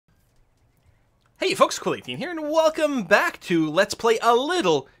Hey folks, Cool18 here, and welcome back to Let's Play a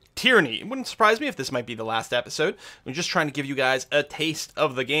Little Tyranny. It wouldn't surprise me if this might be the last episode. We're just trying to give you guys a taste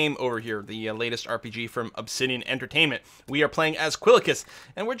of the game over here, the latest RPG from Obsidian Entertainment. We are playing as Quillicus,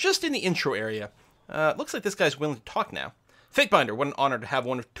 and we're just in the intro area. Looks like this guy's willing to talk now. Fatebinder, what an honor to have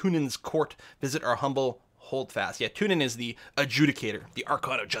one of Tunin's court visit our humble holdfast. Yeah, Tunin is the adjudicator, the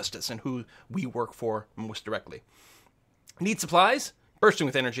Archon of Justice, and who we work for most directly. Need supplies? Bursting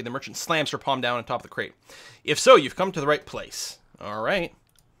with energy, the merchant slams her palm down on top of the crate. If so, you've come to the right place. All right.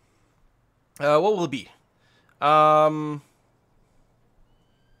 What will it be?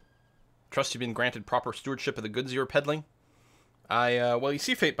 Trust you've been granted proper stewardship of the goods you are peddling? Well, you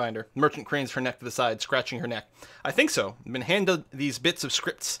see, Fatebinder. The merchant cranes her neck to the side, scratching her neck. I think so. I've been handed these bits of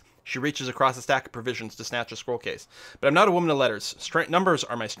scripts. She reaches across a stack of provisions to snatch a scroll case. But I'm not a woman of letters. Numbers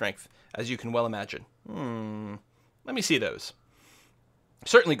are my strength, as you can well imagine. Let me see those.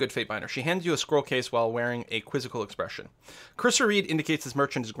 Certainly, good Fatebinder. She hands you a scroll case while wearing a quizzical expression. Cursor read indicates this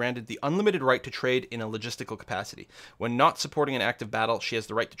merchant is granted the unlimited right to trade in a logistical capacity. When not supporting an active battle, she has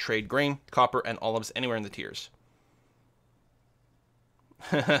the right to trade grain, copper, and olives anywhere in the tiers.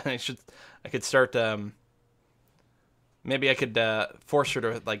 I could start, maybe I could force her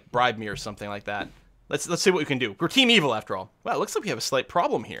to, like, bribe me or something like that. Let's see what we can do. We're Team Evil, after all. Well, it looks like we have a slight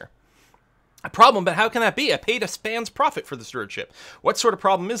problem here. A problem, but how can that be? I paid a span's profit for the stewardship. What sort of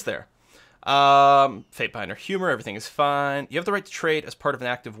problem is there? Fatebinder, humor, everything is fine. You have the right to trade as part of an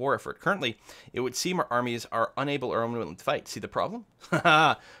active war effort. Currently, it would seem our armies are unable or unwilling to fight. See the problem?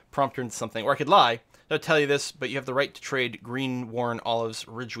 Haha, prompt her into something. Or I could lie. I'll tell you this, but you have the right to trade green worn olives,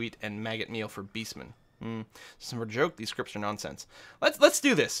 ridge wheat, and maggot meal for beastmen. Some more joke. These scripts are nonsense. Let's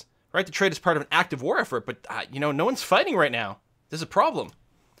do this. Right to trade as part of an active war effort, but you know, no one's fighting right now. There's a problem.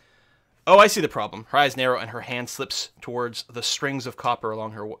 Oh, I see the problem. Her eyes narrow and her hand slips towards the strings of copper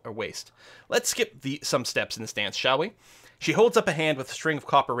along her waist. Let's skip some steps in this dance, shall we? She holds up a hand with a string of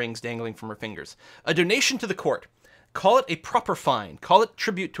copper rings dangling from her fingers. A donation to the court. Call it a proper fine. Call it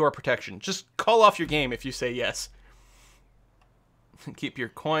tribute to our protection. Just call off your game if you say yes. Keep your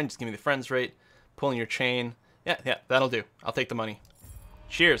coin. Just give me the friends rate. Pulling your chain. Yeah, that'll do. I'll take the money.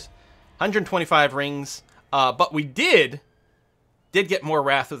 Cheers. 125 rings. But we did get more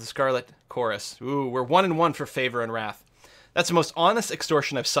wrath with the Scarlet Chorus. Ooh, we're 1-1 for favor and wrath. That's the most honest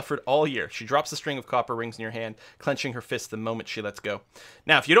extortion I've suffered all year. She drops the string of copper rings in your hand, clenching her fist the moment she lets go.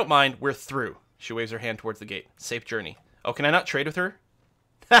 Now, if you don't mind, we're through. She waves her hand towards the gate. Safe journey. Oh, can I not trade with her?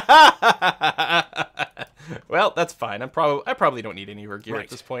 Well, that's fine. I probably don't need any of her gear at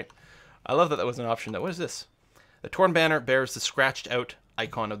this point. I love that that was an option. What is this? The torn banner bears the scratched out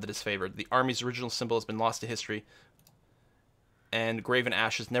icon of the disfavored. The army's original symbol has been lost to history, and Graven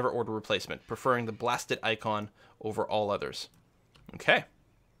Ashes never order replacement, preferring the blasted icon over all others. Okay.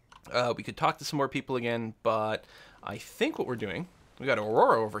 We could talk to some more people again, but I think what we're doing, we got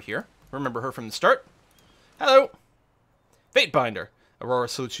Aurora over here. Remember her from the start? Hello! Fatebinder. Aurora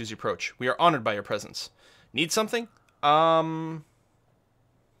salutes you as you approach. We are honored by your presence. Need something?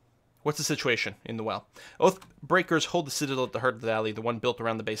 What's the situation in the well? Oathbreakers hold the citadel at the heart of the valley, the one built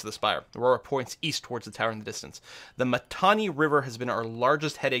around the base of the spire. Aurora points east towards the tower in the distance. The Matani River has been our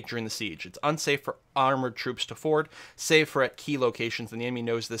largest headache during the siege. It's unsafe for armored troops to ford, save for at key locations, and the enemy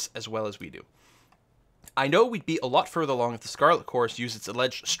knows this as well as we do. I know we'd be a lot further along if the Scarlet Chorus used its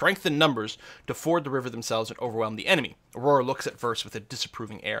alleged strength in numbers to ford the river themselves and overwhelm the enemy. Aurora looks at Verse with a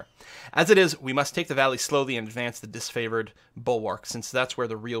disapproving air. As it is, we must take the valley slowly and advance the disfavored bulwark, since that's where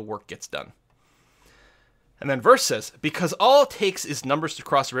the real work gets done. And then Verse says, because all it takes is numbers to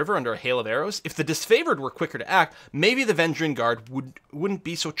cross the river under a hail of arrows, if the disfavored were quicker to act, maybe the Vendrian Guard wouldn't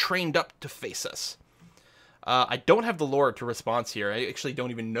be so trained up to face us. I don't have the lore to response here. I actually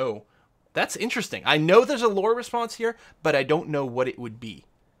don't even know. That's interesting. I know there's a lore response here, but I don't know what it would be.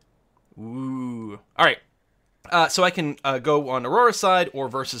 Ooh. All right. So I can go on Aurora's side or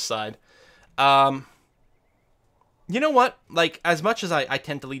Verse's side. You know what? Like, as much as I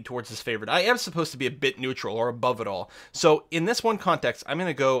tend to lead towards his favorite, I am supposed to be a bit neutral or above it all. So in this one context, I'm going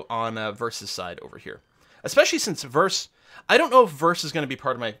to go on Verse's side over here. Especially since Verse... I don't know if Verse is going to be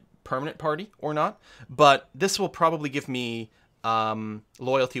part of my permanent party or not, but this will probably give me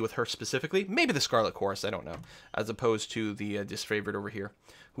loyalty with her specifically. Maybe the Scarlet Chorus, I don't know. As opposed to the disfavored over here,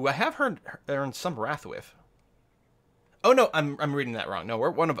 who I have earned some wrath with. Oh no, I'm reading that wrong. No, we're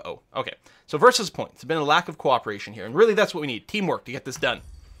 1 of O. Okay, so Versus points. There's been a lack of cooperation here, and really that's what we need. Teamwork to get this done.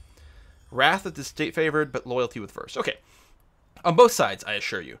 Wrath at the disfavored, but loyalty with Verse. Okay, on both sides, I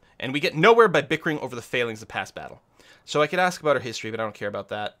assure you. And we get nowhere by bickering over the failings of past battle. So I could ask about her history, but I don't care about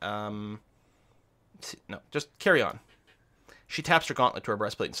that. No, just carry on. She taps her gauntlet to her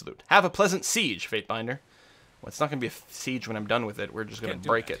breastplate and salute. Have a pleasant siege, Fatebinder. Well, it's not going to be a siege when I'm done with it. We're just going to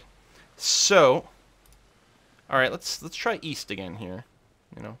break it. So, all right, let's try east again here.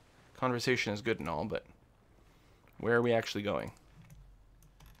 You know, conversation is good and all, but where are we actually going?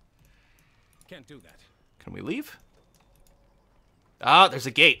 Can't do that. Can we leave? Ah, there's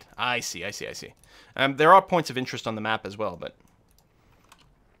a gate. I see. There are points of interest on the map as well, but...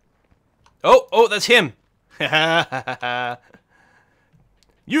 Oh, that's him!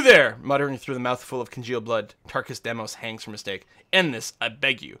 You there! Muttering through the mouthful of congealed blood, Tarkus Demos hangs for mistake. End this, I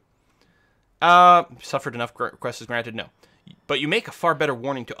beg you. Suffered enough, request is granted? No. But you make a far better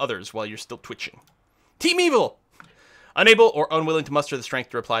warning to others while you're still twitching. Team Evil! Unable or unwilling to muster the strength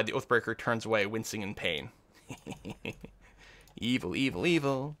to reply, the Oathbreaker turns away, wincing in pain.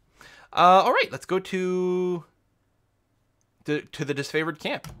 Evil. Alright, let's go to the disfavored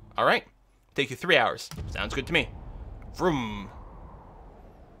camp. Alright. Take you 3 hours. Sounds good to me. Vroom.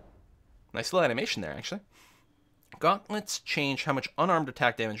 Nice little animation there, actually. Gauntlets change how much unarmed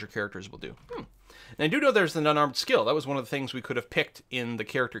attack damage your characters will do. And I do know there's an unarmed skill. That was one of the things we could have picked in the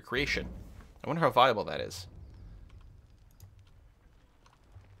character creation. I wonder how viable that is.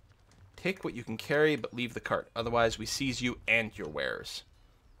 Take what you can carry, but leave the cart. Otherwise, we seize you and your wares.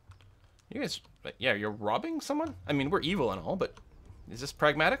 You guys, yeah, you're robbing someone? I mean, we're evil and all, but is this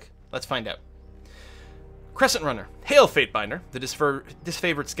pragmatic? Let's find out. Crescent Runner. Hail, Fatebinder. The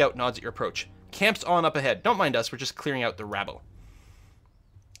disfavored scout nods at your approach. Camp's on up ahead. Don't mind us, we're just clearing out the rabble.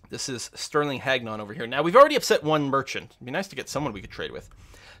 This is Sterling Hagnon over here. Now, we've already upset one merchant. It'd be nice to get someone we could trade with.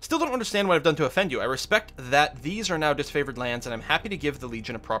 Still don't understand what I've done to offend you. I respect that these are now disfavored lands, and I'm happy to give the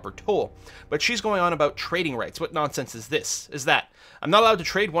Legion a proper toll. But she's going on about trading rights. What nonsense is this? Is that? I'm not allowed to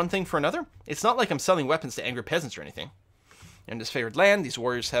trade one thing for another? It's not like I'm selling weapons to angry peasants or anything. In disfavored land, these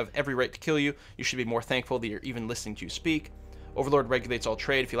warriors have every right to kill you. You should be more thankful that you're even listening to you speak. Overlord regulates all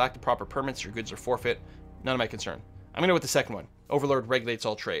trade. If you lack the proper permits, your goods are forfeit. None of my concern. I'm going to go with the second one. Overlord regulates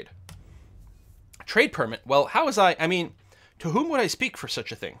all trade. Trade permit? Well, how is I mean, to whom would I speak for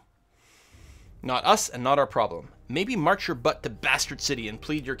such a thing? Not us and not our problem. Maybe march your butt to Bastard City and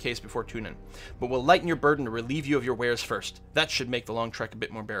plead your case before Tunin. But we'll lighten your burden to relieve you of your wares first. That should make the long trek a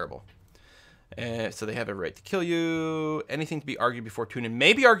bit more bearable. So they have a right to kill you. Anything to be argued before Tunin.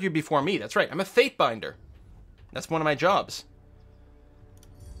 Maybe argued before me. That's right. I'm a Fatebinder. That's one of my jobs.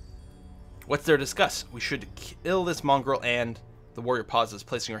 What's there to discuss? We should kill this mongrel and... The warrior pauses,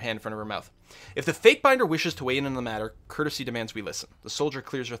 placing her hand in front of her mouth. If the Fatebinder wishes to weigh in on the matter, courtesy demands we listen. The soldier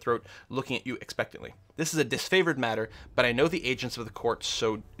clears her throat, looking at you expectantly. This is a disfavored matter, but I know the agents of the court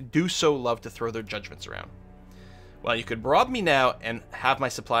do so love to throw their judgments around. Well, you could rob me now and have my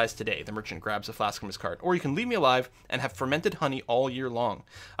supplies today. The merchant grabs a flask from his cart. Or you can leave me alive and have fermented honey all year long.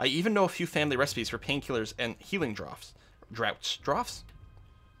 I even know a few family recipes for painkillers and healing droughts. Droughts?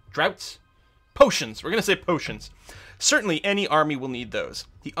 Potions. We're going to say potions. Certainly, any army will need those.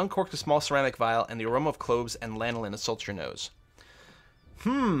 He uncorked a small ceramic vial, and the aroma of cloves and lanolin assaults your nose.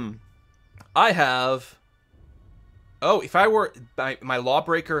 I have... Oh, if I were my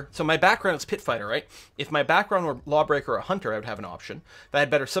lawbreaker... So my background is pit fighter, right? If my background were lawbreaker or hunter, I would have an option. If I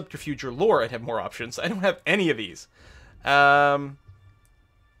had better subterfuge or lore, I'd have more options. I don't have any of these. So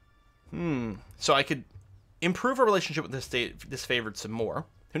I could improve our relationship with this disfavored some more.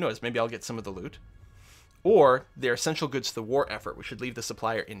 Who knows? Maybe I'll get some of the loot. Or they're essential goods to the war effort, which should leave the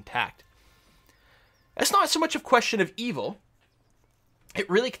supplier intact. That's not so much a question of evil. It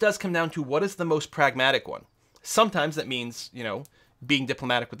really does come down to what is the most pragmatic one. Sometimes that means, you know, being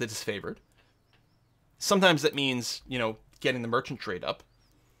diplomatic with the disfavored. Sometimes that means, you know, getting the merchant trade up.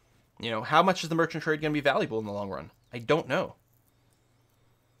 You know, how much is the merchant trade going to be valuable in the long run? I don't know.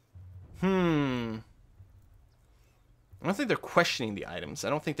 I don't think they're questioning the items. I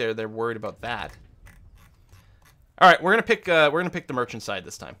don't think they're worried about that. All right, we're gonna pick the merchant side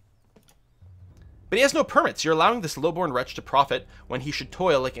this time. But he has no permits. You're allowing this lowborn wretch to profit when he should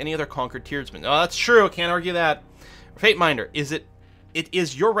toil like any other conquered tiersman. Oh, that's true. Can't argue that. Fateminder, it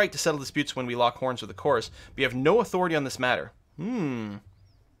is your right to settle disputes when we lock horns with the chorus, but you have no authority on this matter. I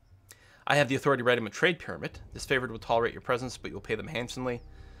have the authority to write him a trade permit. Disfavored will tolerate your presence, but you'll pay them handsomely.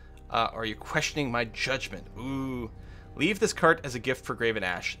 Are you questioning my judgment? Ooh. Leave this cart as a gift for Graven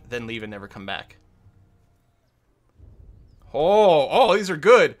Ash, then leave and never come back. Oh, these are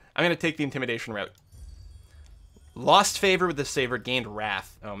good. I'm going to take the intimidation route. Lost favor with the saver, gained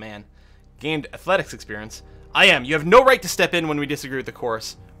wrath. Oh, man. Gained athletics experience. You have no right to step in when we disagree with the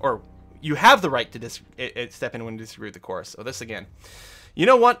chorus. Or, you have the right to step in when we disagree with the chorus. Oh, this again. You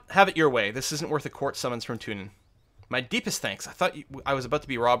know what? Have it your way. This isn't worth a court summons from Tunin. My deepest thanks. I thought I was about to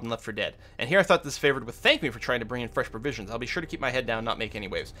be robbed and left for dead. And here I thought this favored would thank me for trying to bring in fresh provisions. I'll be sure to keep my head down, not make any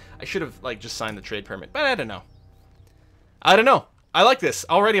waves. I should have, like, just signed the trade permit. But I don't know. I don't know. I like this.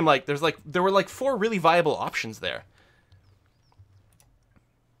 Already I'm like, there were like 4 really viable options there.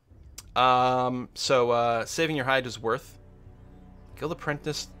 Saving your hide is worth. Guild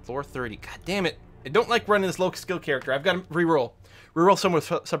Apprentice, lore 30. God damn it. I don't like running this low skill character. I've got to reroll. Reroll some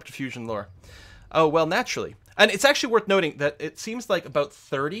with subterfuge and lore. Oh, well, naturally. And it's actually worth noting that it seems like about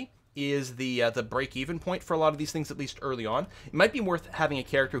 30 is the break-even point for a lot of these things, at least early on. It might be worth having a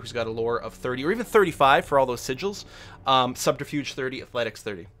character who's got a lore of 30, or even 35 for all those sigils. Subterfuge 30, Athletics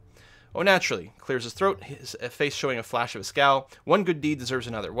 30. Oh, naturally. Clears his throat, his face showing a flash of a scowl. One good deed deserves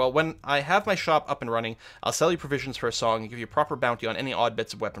another. Well, when I have my shop up and running, I'll sell you provisions for a song and give you a proper bounty on any odd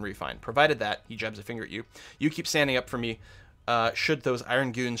bits of weaponry you find. Provided that, he jabs a finger at you, you keep standing up for me should those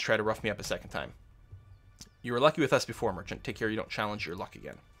iron goons try to rough me up a second time. You were lucky with us before, merchant. Take care you don't challenge your luck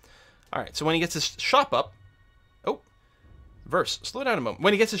again. Alright, so when he gets his shop up... Oh, verse. Slow down a moment.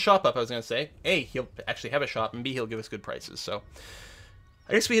 When he gets his shop up, I was going to say, A, he'll actually have a shop, and B, he'll give us good prices, so...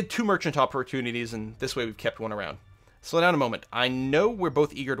 I guess we had 2 merchant opportunities, and this way we've kept one around. Slow down a moment. I know we're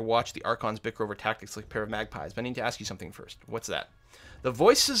both eager to watch the Archons bicker over tactics like a pair of magpies, but I need to ask you something first. What's that? The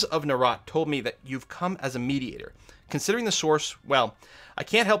voices of Narat told me that you've come as a mediator. Considering the source, well, I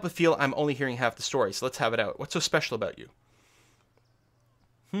can't help but feel I'm only hearing half the story, so let's have it out. What's so special about you?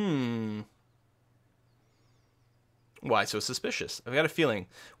 Why so suspicious? I've got a feeling.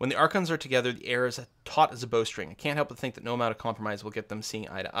 When the Archons are together, the air is taut as a bowstring. I can't help but think that no amount of compromise will get them seeing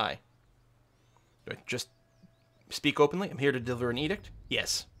eye to eye. Do I just speak openly? I'm here to deliver an edict?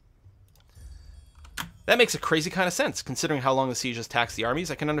 Yes. That makes a crazy kind of sense. Considering how long the siege has taxed the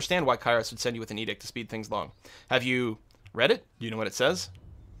armies, I can understand why Kairos would send you with an edict to speed things along. Have you read it? Do you know what it says?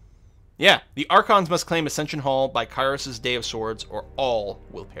 Yeah, the Archons must claim Ascension Hall by Kairos' Day of Swords, or all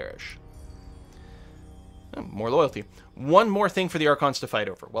will perish. Oh, more loyalty. One more thing for the Archons to fight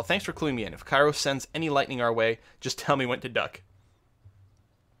over. Well, thanks for cluing me in. If Kairos sends any lightning our way, just tell me when to duck.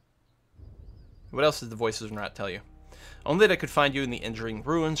 What else did the voices of Narat tell you? Only that I could find you in the injuring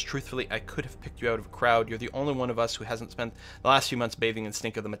ruins. Truthfully, I could have picked you out of a crowd. You're the only one of us who hasn't spent the last few months bathing in the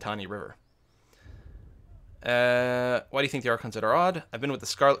stink of the Mittani River. Why do you think the Archons are odd? I've been with the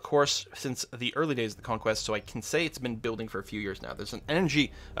Scarlet Course since the early days of the Conquest, so I can say it's been building for a few years now. There's an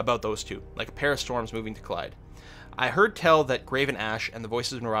energy about those two, like a pair of storms moving to collide. I heard tell that Graven Ash and the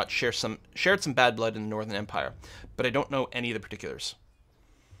Voices of Narat shared some bad blood in the Northern Empire, but I don't know any of the particulars.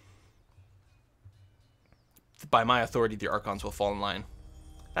 By my authority, the Archons will fall in line.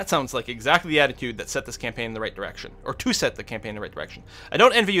 That sounds like exactly the attitude that set this campaign in the right direction, or to set the campaign in the right direction. I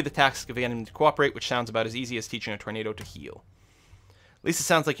don't envy you the task of getting them to cooperate, which sounds about as easy as teaching a tornado to heal. At least it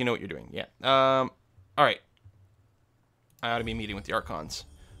sounds like you know what you're doing. Yeah. Alright. I ought to be meeting with the Archons.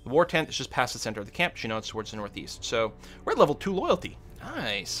 The war tent is just past the center of the camp. She nods towards the northeast. So, we're at level 2 loyalty.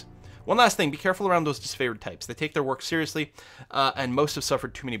 Nice. One last thing. Be careful around those disfavored types. They take their work seriously, and most have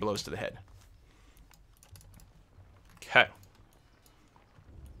suffered too many blows to the head. Okay.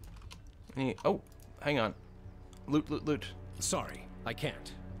 Oh, hang on. Loot, loot, loot. Sorry, I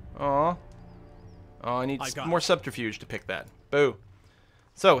can't. Aw. Oh, I need more subterfuge to pick that. Boo.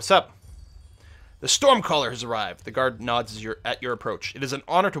 So, what's up? The Stormcaller has arrived. The guard nods at your approach. It is an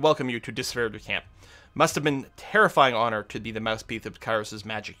honor to welcome you to disfavored camp. Must have been a terrifying honor to be the mouthpiece of Kairos'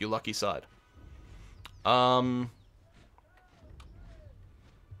 magic, you lucky sod.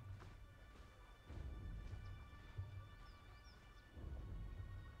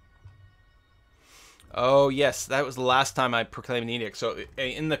 Oh, yes, that was the last time I proclaimed an edict. So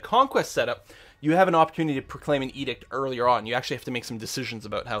in the Conquest setup, you have an opportunity to proclaim an edict earlier on. You actually have to make some decisions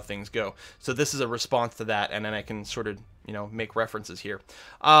about how things go. So this is a response to that, and then I can sort of, you know, make references here.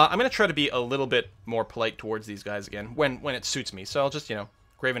 I'm going to try to be a little bit more polite towards these guys again when it suits me. So I'll just, you know,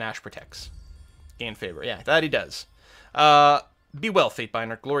 Graven Ash protects. Gain favor. Yeah, that he does. Be well,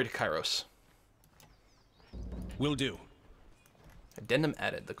 Fatebinder. Glory to Kairos. Will do. Addendum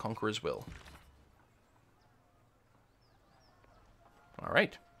added. The Conqueror's will. All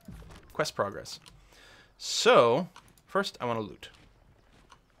right. Quest progress. So, first I want to loot.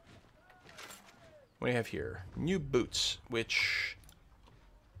 What do you have here? New boots, which,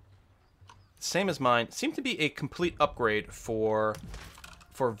 same as mine, seem to be a complete upgrade for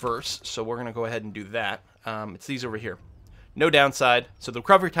Verse, so we're going to go ahead and do that. It's these over here. No downside, so the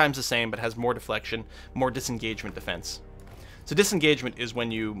recovery time's the same, but has more deflection, more disengagement defense. So disengagement is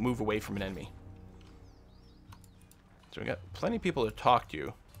when you move away from an enemy. So we got plenty of people to talk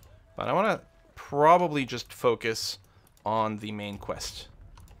to, but I want to probably just focus on the main quest.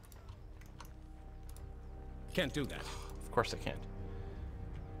 Can't do that. Of course I can't.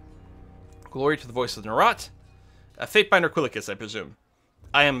 Glory to the voice of Narat. Fatebinder Quillicus, I presume.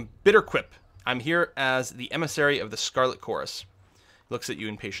 I am Bitter Quip. I'm here as the emissary of the Scarlet Chorus. Looks at you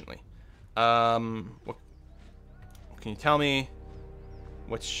impatiently. What can you tell me?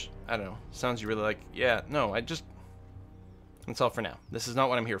 Which, I don't know, sounds you really like. Yeah, no, that's all for now. This is not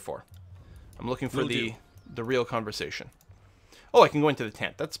what I'm here for. I'm looking for the real conversation. Oh, I can go into the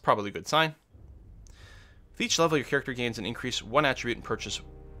tent. That's probably a good sign. With each level, your character gains an increase 1 attribute and purchase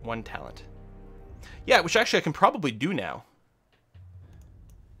 1 talent. Yeah, which actually I can probably do now.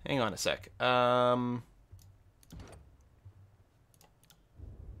 Hang on a sec.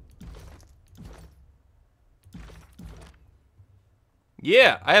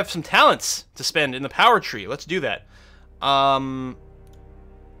 Yeah, I have some talents to spend in the power tree. Let's do that.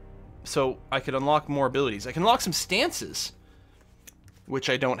 So I could unlock more abilities. I can unlock some stances, which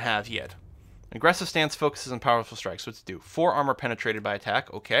I don't have yet. Aggressive stance focuses on powerful strikes. What's it do? 4 armor penetrated by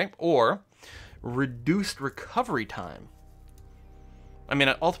attack. Okay. Or reduced recovery time. I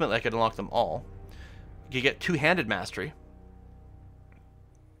mean, ultimately I could unlock them all. You get two-handed mastery.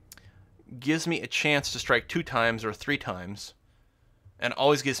 Gives me a chance to strike 2 times or 3 times. And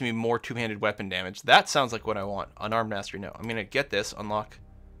always gives me more two-handed weapon damage. That sounds like what I want. Unarmed mastery, no. I'm going to get this. Unlock.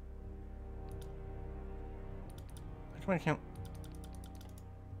 How come I can't...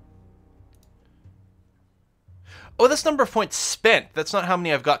 Oh, that's number of points spent. That's not how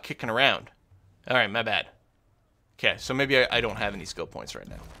many I've got kicking around. Alright, my bad. Okay, so maybe I don't have any skill points right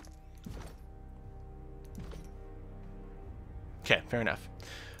now. Okay, fair enough.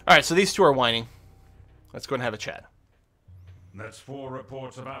 Alright, so these two are whining. Let's go and have a chat. That's 4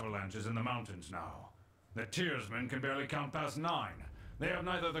 reports of avalanches in the mountains now. The Tearsmen can barely count past 9. They have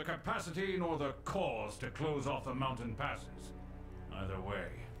neither the capacity nor the cause to close off the mountain passes. Either way,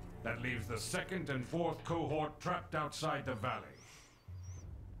 that leaves the 2nd and 4th cohort trapped outside the valley.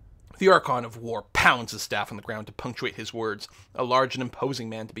 The Archon of War pounds his staff on the ground to punctuate his words. A large and imposing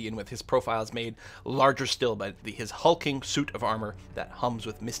man to begin with, his profile is made larger still by his hulking suit of armor that hums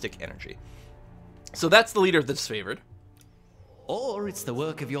with mystic energy. So that's the leader of the Disfavored. Or it's the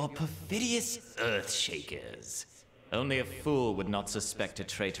work of your perfidious Earthshakers. Only a fool would not suspect a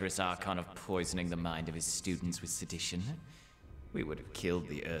traitorous Archon of poisoning the mind of his students with sedition. We would have killed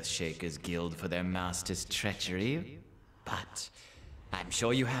the Earthshakers Guild for their master's treachery, but I'm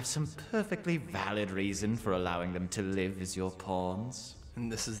sure you have some perfectly valid reason for allowing them to live as your pawns.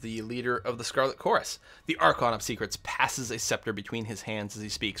 And this is the leader of the Scarlet Chorus. The Archon of Secrets passes a scepter between his hands as he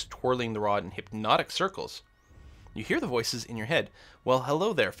speaks, twirling the rod in hypnotic circles. You hear the voices in your head. Well,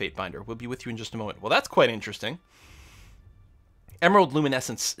 hello there, Fatebinder. We'll be with you in just a moment. Well, that's quite interesting. Emerald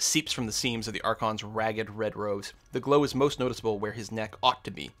luminescence seeps from the seams of the Archon's ragged red robes. The glow is most noticeable where his neck ought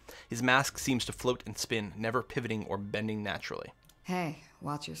to be. His mask seems to float and spin, never pivoting or bending naturally. Hey,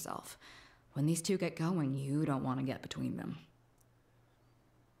 watch yourself. When these two get going, you don't want to get between them.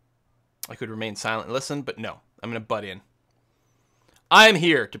 I could remain silent and listen, but no, I'm going to butt in. I am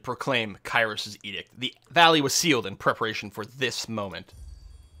here to proclaim Kairos' edict. The valley was sealed in preparation for this moment.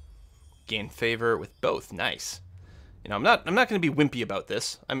 Gain favor with both. Nice. You know, I'm not going to be wimpy about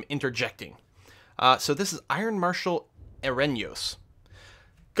this. I'm interjecting. So this is Iron Marshal Erenyos.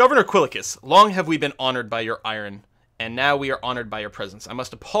 Governor Quillicus, long have we been honored by your iron, and now we are honored by your presence. I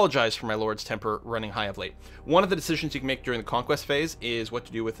must apologize for my lord's temper running high of late. One of the decisions you can make during the conquest phase is what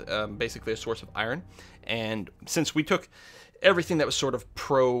to do with basically a source of iron. And since we took everything that was sort of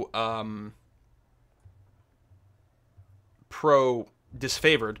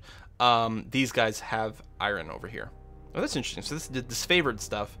pro-disfavored, these guys have iron over here. Oh, that's interesting. So this is the disfavored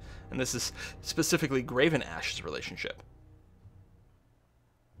stuff, and this is specifically Graven Ash's relationship.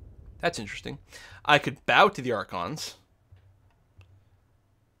 That's interesting. I could bow to the Archons.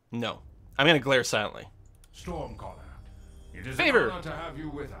 No. I'm going to glare silently. Stormcaller, it is Favor. an honor to have you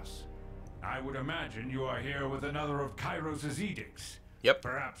with us. I would imagine you are here with another of Kairos' edicts. Yep.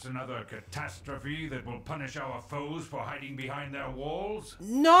 Perhaps another catastrophe that will punish our foes for hiding behind their walls?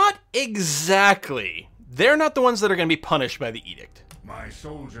 Not exactly. They're not the ones that are going to be punished by the edict. My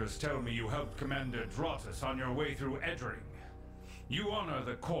soldiers tell me you helped Commander Drotus on your way through Edring. You honor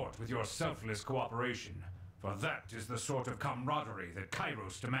the court with your selfless cooperation, for that is the sort of camaraderie that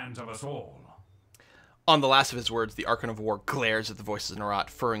Kairos demands of us all. On the last of his words, the Archon of War glares at the voices of Narat,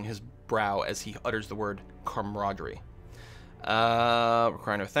 furrowing his brow as he utters the word camaraderie.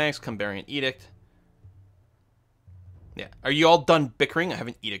 Require no thanks. Come bearing an edict. Yeah. Are you all done bickering? I have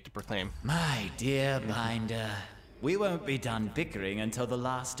an edict to proclaim. My dear Binder, we won't be done bickering until the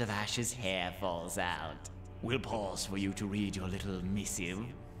last of Ash's hair falls out. We'll pause for you to read your little missive.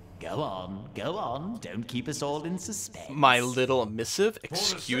 Go on. Don't keep us all in suspense. My little missive? For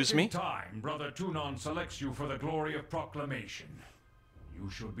Excuse the me? second time, Brother Tunon selects you for the glory of proclamation. You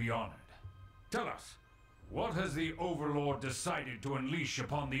should be honored. Tell us, what has the Overlord decided to unleash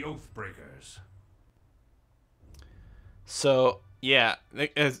upon the Oathbreakers? So, yeah,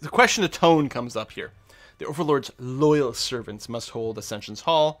 the question of tone comes up here. The Overlord's loyal servants must hold Ascension's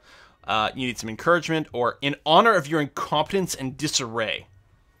Hall. You need some encouragement, or in honor of your incompetence and disarray.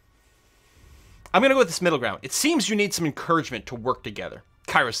 I'm going to go with this middle ground. It seems you need some encouragement to work together.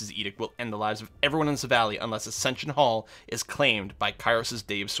 Kairos' edict will end the lives of everyone in this valley unless Ascension Hall is claimed by Kairos'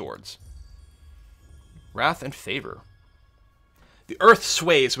 Day of Swords. Wrath and favor. The earth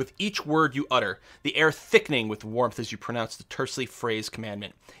sways with each word you utter, the air thickening with warmth as you pronounce the tersely phrased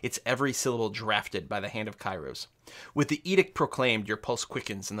commandment, its every syllable drafted by the hand of Kairos. With the edict proclaimed, your pulse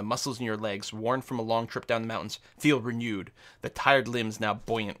quickens, and the muscles in your legs, worn from a long trip down the mountains, feel renewed, the tired limbs now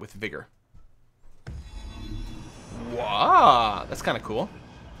buoyant with vigor. Wow, that's kind of cool.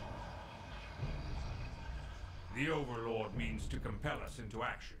 The Overlord means to compel us into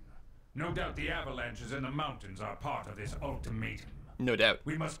action. No doubt the avalanches in the mountains are part of this ultimatum. No doubt.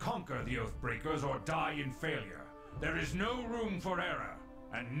 We must conquer the Oathbreakers or die in failure. There is no room for error,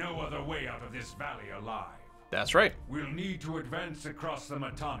 and no other way out of this valley alive. That's right. We'll need to advance across the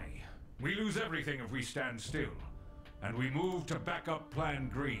Mittani. We lose everything if we stand still. And we move to backup Plan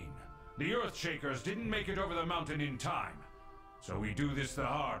Green. The Earthshakers didn't make it over the mountain in time. So we do this the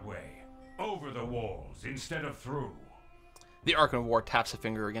hard way. Over the walls instead of through. The Archon of War taps a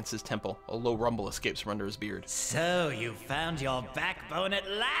finger against his temple. A low rumble escapes from under his beard. So you found your backbone at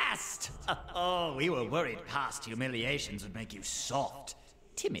last! Oh, we were worried past humiliations would make you soft,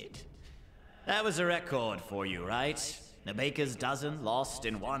 timid. That was a record for you, right? The baker's dozen lost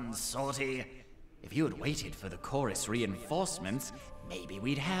in one sortie. If you had waited for the chorus reinforcements, maybe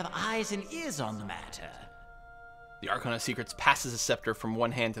we'd have eyes and ears on the matter. The Archon of Secrets passes his scepter from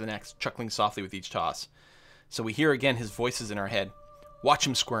one hand to the next, chuckling softly with each toss. So we hear again his voices in our head. Watch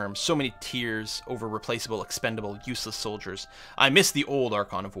him squirm, so many tears over replaceable, expendable, useless soldiers. I miss the old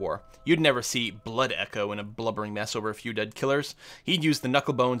Archon of War. You'd never see blood echo in a blubbering mess over a few dead killers. He'd use the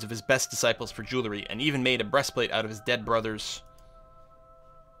knuckle bones of his best disciples for jewelry, and even made a breastplate out of his dead brother's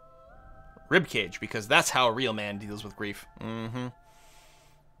ribcage, because that's how a real man deals with grief.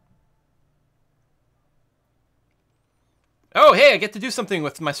 Oh, hey, I get to do something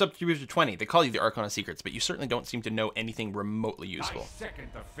with my Subterfuge 20. They call you the Archon of Secrets, but you certainly don't seem to know anything remotely useful. I second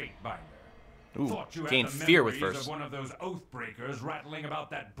the Fate Binder. Ooh, Thought you gain had the fear with memories verse. of one of those Oathbreakers rattling about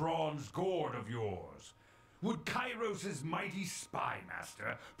that bronze gourd of yours. Would Kairos' mighty spy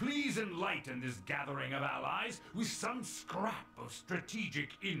master please enlighten this gathering of allies with some scrap of strategic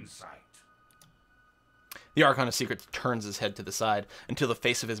insight? The Archon of Secrets turns his head to the side until the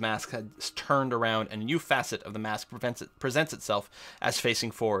face of his mask has turned around and a new facet of the mask presents itself as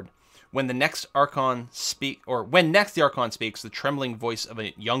facing forward. When the next Archon speaks, the trembling voice of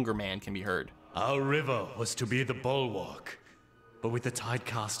a younger man can be heard. Our river was to be the bulwark, but with the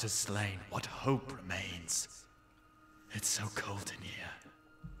Tidecasters slain, what hope remains? It's so cold in here.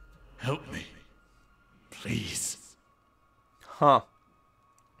 Help me, please. Huh.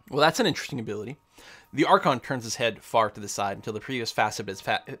 Well, that's an interesting ability. The Archon turns his head far to the side until the previous facet of his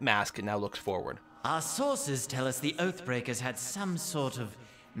mask now looks forward. Our sources tell us the Oathbreakers had some sort of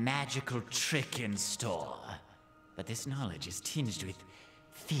magical trick in store. But this knowledge is tinged with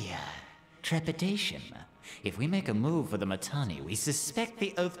fear, trepidation. If we make a move for the Mittani, we suspect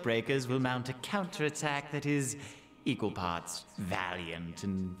the Oathbreakers will mount a counterattack that is equal parts valiant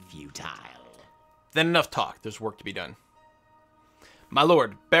and futile. Then enough talk. There's work to be done. My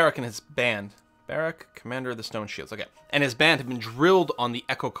lord, Barak and his band... Barak, commander of the Stone Shields, okay, and his band have been drilled on the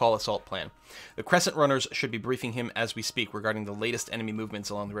Echo Call assault plan. The Crescent Runners should be briefing him as we speak regarding the latest enemy movements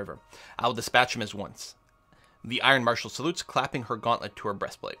along the river. I will dispatch him as once. The Iron Marshal salutes, clapping her gauntlet to her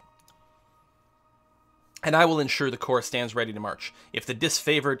breastplate. And I will ensure the chorus stands ready to march. If the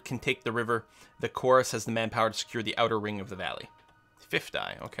disfavored can take the river, the chorus has the manpower to secure the outer ring of the valley. Fifth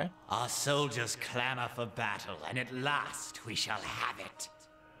eye, okay. Our soldiers clamor for battle, and at last we shall have it.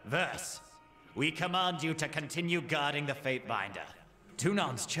 Verse. We command you to continue guarding the Fate Binder.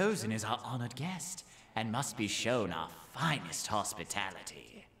 Tunon's Chosen is our honored guest, and must be shown our finest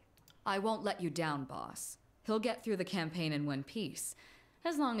hospitality. I won't let you down, boss. He'll get through the campaign in one piece,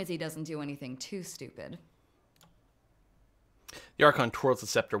 as long as he doesn't do anything too stupid. The Archon twirls the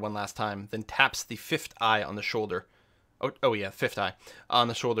scepter one last time, then taps the fifth eye on the shoulder. Oh yeah, fifth eye. On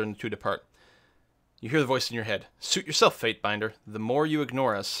the shoulder, and the two depart. You hear the voice in your head. Suit yourself, Fate Binder. The more you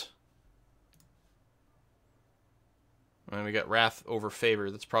ignore us... And we got wrath over favor.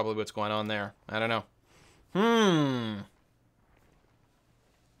 That's probably what's going on there. I don't know.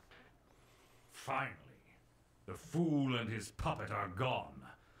 Finally, the fool and his puppet are gone.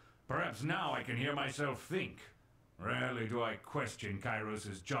 Perhaps now I can hear myself think. Rarely do I question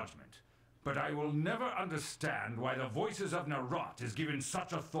Kairos' judgment, but I will never understand why the voices of Narot is given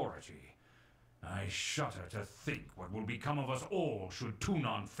such authority. I shudder to think what will become of us all should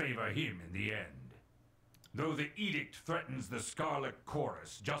Tunon favor him in the end. Though the edict threatens the Scarlet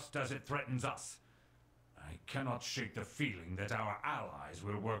Chorus just as it threatens us, I cannot shake the feeling that our allies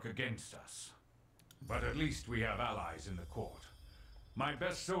will work against us. But at least we have allies in the court. My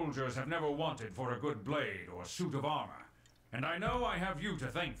best soldiers have never wanted for a good blade or suit of armor, and I know I have you to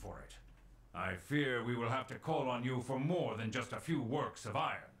thank for it. I fear we will have to call on you for more than just a few works of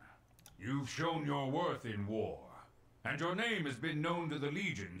iron. You've shown your worth in war, and your name has been known to the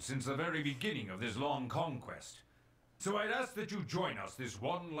Legion since the very beginning of this long conquest. So I'd ask that you join us this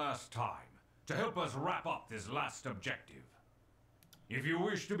one last time, to help us wrap up this last objective. If you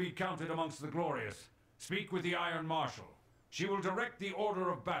wish to be counted amongst the glorious, speak with the Iron Marshal. She will direct the order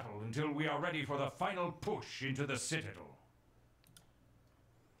of battle until we are ready for the final push into the Citadel.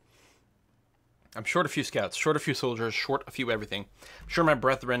 I'm short a few scouts, short a few soldiers, short a few everything. I'm sure my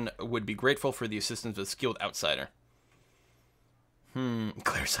brethren would be grateful for the assistance of a skilled outsider.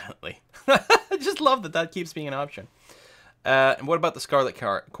 Claire silently. I just love that that keeps being an option. And what about the Scarlet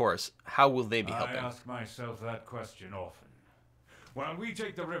Chorus? How will they be helping? I ask myself that question often. While we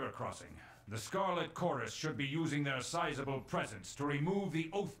take the river crossing, the Scarlet Chorus should be using their sizable presence to remove the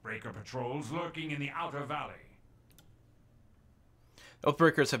Oathbreaker patrols lurking in the Outer Valley.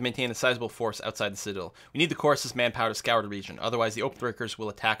 Oathbreakers have maintained a sizable force outside the Citadel. We need the Chorus's manpower to scour the region, otherwise the Oathbreakers will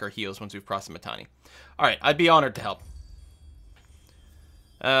attack our heels once we've crossed the Mittani. Alright, I'd be honored to help.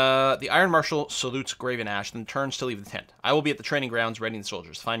 The Iron Marshal salutes Graven Ash, then turns to leave the tent. I will be at the training grounds readying the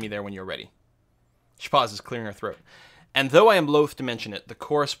soldiers. Find me there when you're ready. She pauses, clearing her throat. And though I am loath to mention it, the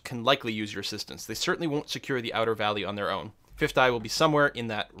Chorus can likely use your assistance. They certainly won't secure the Outer Valley on their own. Fifth Eye will be somewhere in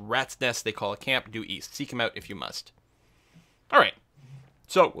that rat's nest they call a camp due east. Seek him out if you must. Alright.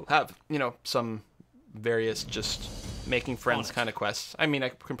 So, we'll have, you know, some various just making friends kind of quests. I mean, I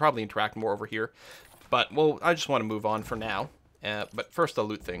can probably interact more over here. But, well, I just want to move on for now. But first I'll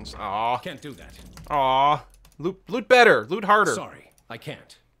loot things. Aw. Can't do that. Aw. Loot better. Loot harder. Sorry, I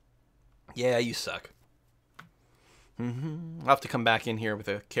can't. Yeah, you suck. I'll have to come back in here with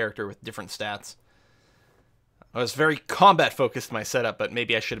a character with different stats. I was very combat-focused in my setup, but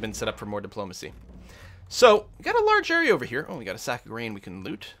maybe I should have been set up for more diplomacy. So, we got a large area over here. Oh, we got a sack of grain we can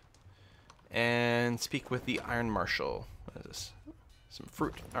loot. And speak with the Iron Marshal. What is this? Some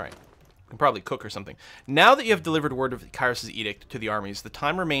fruit. Alright. Can probably cook or something. Now that you have delivered word of Kairos' edict to the armies, the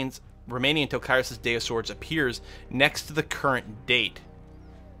time remaining until Kairos' Day of Swords appears next to the current date.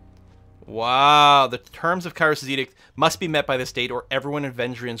 Wow, the terms of Kairos' edict must be met by this date or everyone in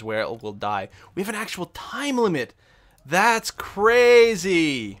Vendrian's well will die. We have an actual time limit. That's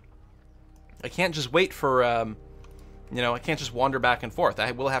crazy. I can't just wait for, you know, I can't just wander back and forth.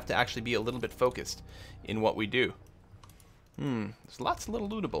 I will have to actually be a little bit focused in what we do. There's lots of little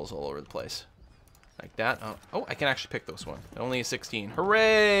lootables all over the place. Like that. Oh, I can actually pick this one. Only a 16.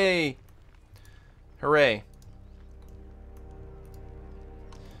 Hooray! Hooray.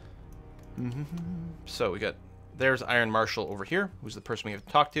 So we got, there's Iron Marshal over here, who's the person we have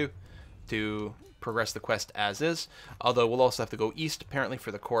to talk to progress the quest as is. Although we'll also have to go east, apparently,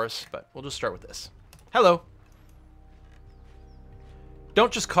 for the chorus, but we'll just start with this. Hello.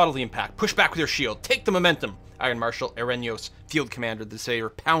 Don't just coddle the impact. Push back with your shield. Take the momentum. Iron Marshal Erenyos, field commander, the satyr,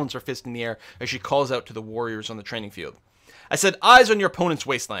 pounds her fist in the air as she calls out to the warriors on the training field. I said, eyes on your opponent's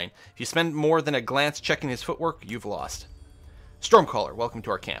waistline. If you spend more than a glance checking his footwork, you've lost. Stormcaller, welcome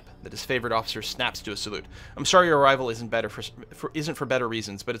to our camp. The disfavored officer snaps to a salute. I'm sorry your arrival isn't for better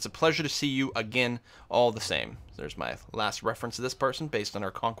reasons, but it's a pleasure to see you again all the same. There's my last reference to this person based on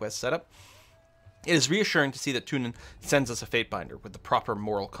our conquest setup. It is reassuring to see that Tunon sends us a Fatebinder with the proper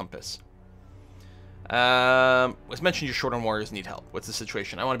moral compass. As mentioned, you're short on warriors need help. What's the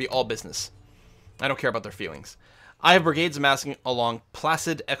situation? I want to be all business. I don't care about their feelings. I have brigades amassing along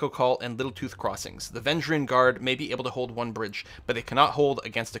Placid, Echo Call, and Little Tooth crossings. The Vendrian Guard may be able to hold one bridge, but they cannot hold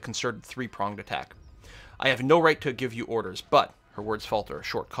against a concerted three-pronged attack. I have no right to give you orders, but... Her words falter, a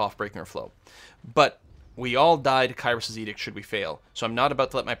short cough breaking her flow. But we all die to Kairos' edict should we fail, so I'm not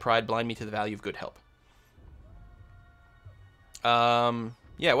about to let my pride blind me to the value of good help.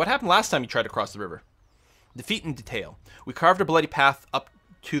 Yeah, what happened last time you tried to cross the river? Defeat in detail. We carved a bloody path up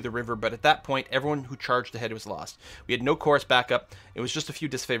to the river, but at that point, everyone who charged ahead was lost. We had no chorus backup. It was just a few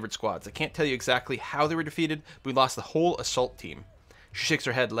disfavored squads. I can't tell you exactly how they were defeated, but we lost the whole assault team. She shakes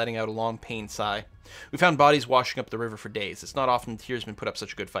her head, letting out a long, pained sigh. We found bodies washing up the river for days. It's not often the Tearsmen put up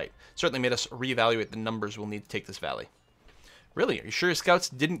such a good fight. Certainly made us reevaluate the numbers we'll need to take this valley. Really? Are you sure your scouts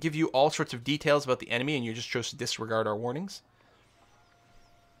didn't give you all sorts of details about the enemy and you just chose to disregard our warnings?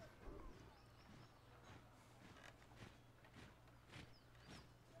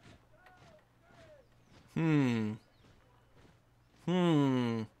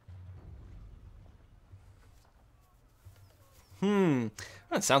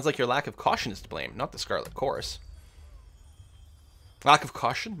 Well, it sounds like your lack of caution is to blame, not the Scarlet Chorus. Lack of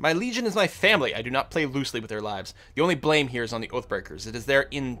caution? My legion is my family. I do not play loosely with their lives. The only blame here is on the Oathbreakers. It is their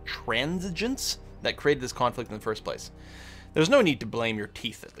intransigence that created this conflict in the first place. There's no need to blame your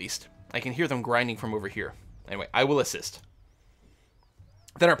teeth, at least. I can hear them grinding from over here. Anyway, I will assist.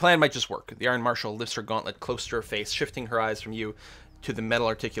 Then our plan might just work. The Iron Marshal lifts her gauntlet close to her face, shifting her eyes from you to the metal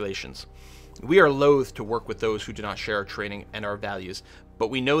articulations. We are loath to work with those who do not share our training and our values, but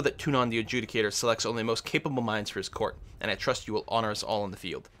we know that Tunon the Adjudicator selects only the most capable minds for his court, and I trust you will honor us all in the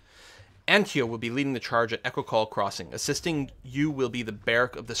field. Antio will be leading the charge at Echo Call Crossing. Assisting you will be the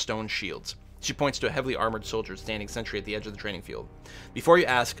Barrack of the Stone Shields. She points to a heavily armored soldier standing sentry at the edge of the training field. Before you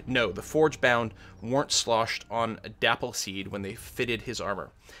ask, no, the Forge-bound weren't sloshed on a dapple seed when they fitted his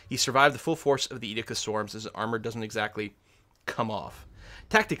armor. He survived the full force of the Edict of Storms, as his armor doesn't exactly come off.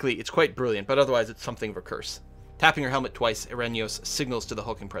 Tactically, it's quite brilliant, but otherwise it's something of a curse. Tapping her helmet twice, Irenios signals to the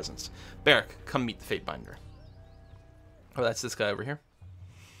hulking presence. Barrack, come meet the Fatebinder. Oh, that's this guy over here.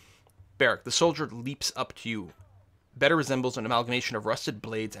 Barrack, the soldier leaps up to you. Better resembles an amalgamation of rusted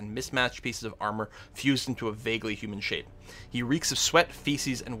blades and mismatched pieces of armor fused into a vaguely human shape. He reeks of sweat,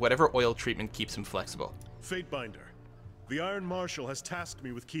 feces, and whatever oil treatment keeps him flexible. Fatebinder, the Iron Marshal has tasked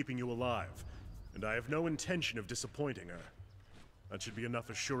me with keeping you alive, and I have no intention of disappointing her. That should be enough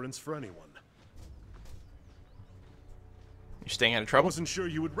assurance for anyone. You're staying out of I trouble? wasn't sure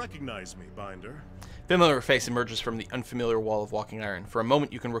you would recognize me, Binder. Familiar face emerges from the unfamiliar wall of walking iron. For a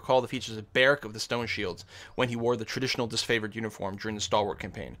moment, you can recall the features of Barrack of the Stone Shields when he wore the traditional disfavored uniform during the Stalwart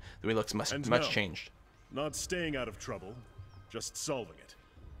campaign, though he looks much changed. Not staying out of trouble, just solving it.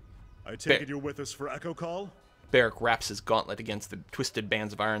 I take it you're with us for Echo Call? Barrack wraps his gauntlet against the twisted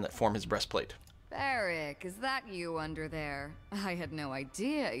bands of iron that form his breastplate. Barrack, is that you under there? I had no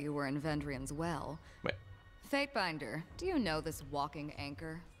idea you were in Vendrian's well. Wait. Fatebinder, do you know this walking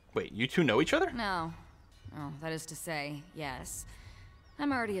anchor? Wait, you two know each other? No. Oh, that is to say, yes.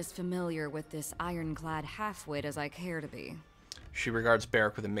 I'm already as familiar with this ironclad halfwit as I care to be. She regards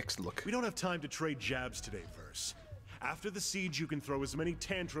Barrack with a mixed look. We don't have time to trade jabs today, Verse. After the siege, you can throw as many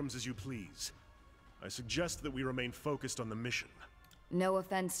tantrums as you please. I suggest that we remain focused on the mission. No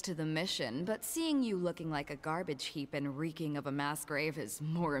offense to the mission, but seeing you looking like a garbage heap and reeking of a mass grave is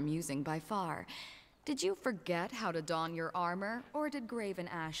more amusing by far. Did you forget how to don your armor, or did Graven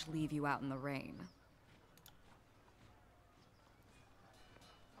Ash leave you out in the rain?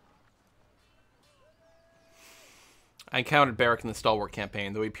 I encountered Barrack in the Stalwart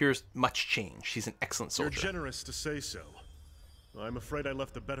campaign, though he appears much changed. He's an excellent soldier. You're generous to say so. I'm afraid I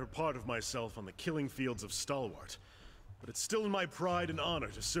left the better part of myself on the killing fields of Stalwart, but it's still in my pride and honor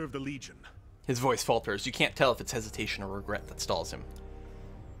to serve the Legion. His voice falters. You can't tell if it's hesitation or regret that stalls him.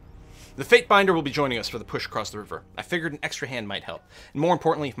 The Fatebinder will be joining us for the push across the river. I figured an extra hand might help. And more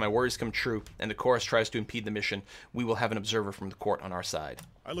importantly, if my worries come true and the chorus tries to impede the mission, we will have an observer from the court on our side.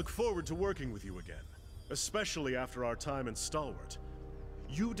 I look forward to working with you again, especially after our time in Stalwart.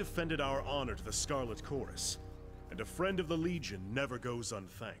 You defended our honor to the Scarlet Chorus, and a friend of the Legion never goes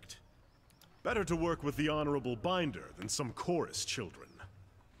unthanked. Better to work with the Honorable Binder than some chorus children.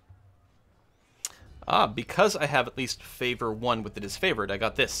 Ah, because I have at least favor one with the disfavored, I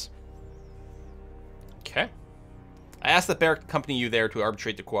got this. Okay. I asked that Barrack accompany you there to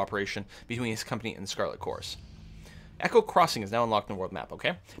arbitrate the cooperation between his company and the Scarlet Chorus. Echo Crossing is now unlocked on the world map,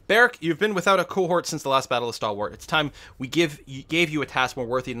 okay? Barrack, you've been without a cohort since the last Battle of Stalwart. It's time we gave you a task more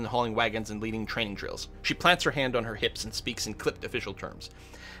worthy than hauling wagons and leading training drills. She plants her hand on her hips and speaks in clipped official terms.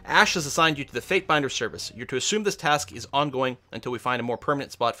 Ash has assigned you to the Fatebinder service. You're to assume this task is ongoing until we find a more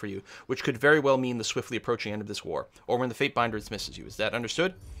permanent spot for you, which could very well mean the swiftly approaching end of this war, or when the Fatebinder dismisses you. Is that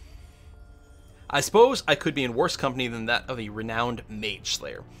understood? I suppose I could be in worse company than that of a renowned mage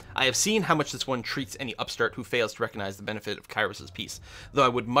slayer. I have seen how much this one treats any upstart who fails to recognize the benefit of Kairos' peace, though I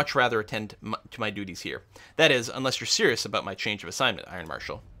would much rather attend to my duties here. That is, unless you're serious about my change of assignment, Iron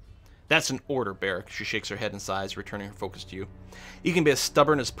Marshal. That's an order, Barrack. She shakes her head and sighs, returning her focus to you. He can be as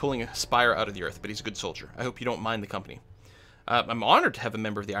stubborn as pulling a spire out of the earth, but he's a good soldier. I hope you don't mind the company. I'm honored to have a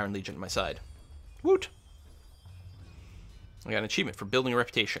member of the Iron Legion at my side. Woot! I got an achievement for building a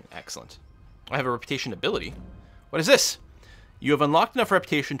reputation. Excellent. I have a reputation ability. What is this? You have unlocked enough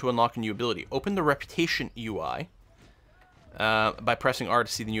reputation to unlock a new ability. Open the reputation UI by pressing R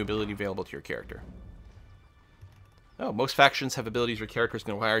to see the new ability available to your character. Oh, most factions have abilities where characters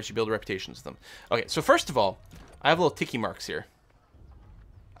can acquire as you build reputations with them. Okay, so first of all, I have little ticky marks here.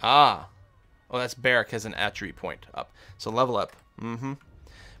 Ah. Oh, that's Barrack has an attribute point up. So level up.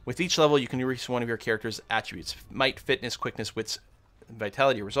 With each level, you can increase one of your character's attributes. Might, fitness, quickness, wits,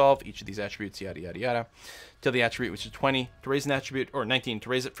 vitality, resolve. Each of these attributes, yada, yada, yada. Till the attribute, which is 20. To raise an attribute, or 19. To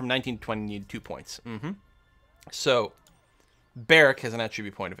raise it from 19 to 20, you need 2 points. So, Barrack has an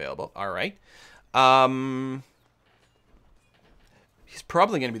attribute point available. All right. He's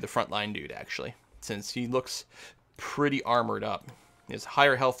probably going to be the frontline dude, actually, since he looks pretty armored up. He has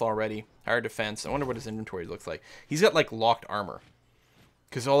higher health already, higher defense. I wonder what his inventory looks like. He's got, like, locked armor,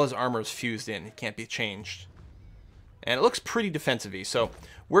 because all his armor is fused in. It can't be changed. And it looks pretty defensive-y, so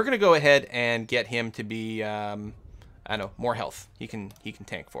we're going to go ahead and get him to be, I don't know, more health. He can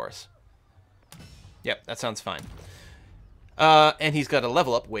tank for us. Yep, that sounds fine. And he's got a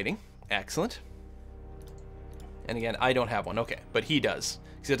level up waiting. Excellent. And again, I don't have one. Okay, but he does.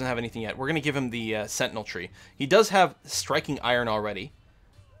 Because he doesn't have anything yet. We're going to give him the Sentinel tree. He does have Striking Iron already.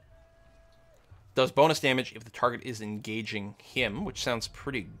 Does bonus damage if the target is engaging him, which sounds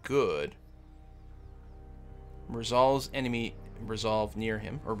pretty good. Resolves enemy resolve near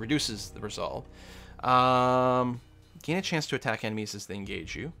him, or reduces the resolve. Gain a chance to attack enemies as they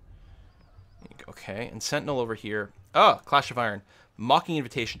engage you. Okay, and Sentinel over here. Oh, Clash of Iron. Mocking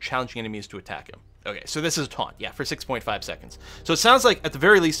invitation, challenging enemies to attack him. Okay, so this is a taunt, yeah, for 6.5 seconds. So it sounds like, at the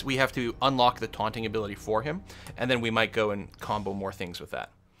very least, we have to unlock the taunting ability for him, and then we might go and combo more things with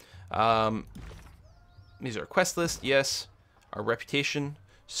that. These are our quest list, yes. Our reputation.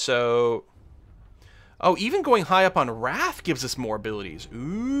 So, oh, even going high up on Wrath gives us more abilities.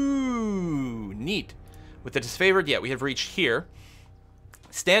 Ooh, neat. With the disfavored, yeah, we have reached here.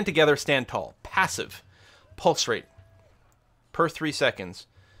 Stand together, stand tall. Passive. Pulse rate. Per 3 seconds.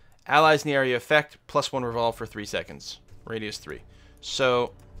 Allies in the area effect, +1 revolve for 3 seconds. Radius 3.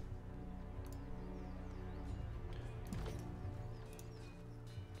 So,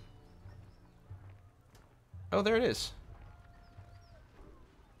 oh, there it is.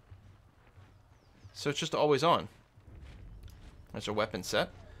 So it's just always on. There's our weapon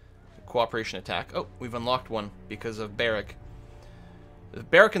set. Cooperation attack. Oh, we've unlocked one because of Barrack. The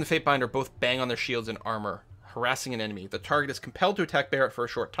Barrack and the Fatebinder both bang on their shields and armor, harassing an enemy. The target is compelled to attack Barrack for a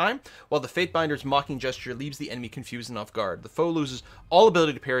short time, while the Fatebinder's mocking gesture leaves the enemy confused and off guard. The foe loses all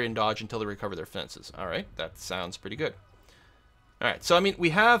ability to parry and dodge until they recover their defenses. Alright, that sounds pretty good. Alright, so I mean, we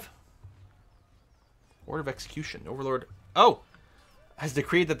have Order of Execution. Overlord, oh, has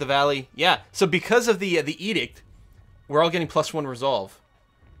decreed that the valley, yeah, so because of the edict, we're all getting +1 resolve.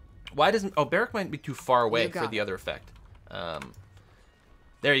 Why doesn't, oh, Barrack might be too far away for the other effect.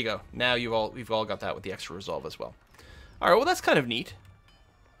 There you go. Now we've all got that with the extra resolve as well. All right, well, that's kind of neat.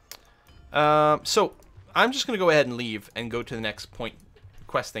 So I'm just going to go ahead and leave and go to the next point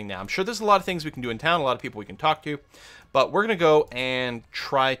quest thing now. I'm sure there's a lot of things we can do in town, a lot of people we can talk to, but we're going to go and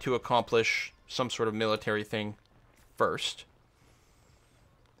try to accomplish some sort of military thing first.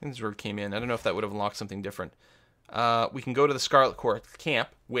 I think this word came in. I don't know if that would have unlocked something different. We can go to the Scarlet Court camp,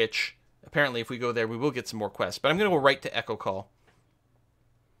 which apparently if we go there, we will get some more quests. But I'm going to go right to Echo Call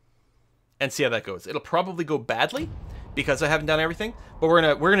and see how that goes. It'll probably go badly because I haven't done everything, but we're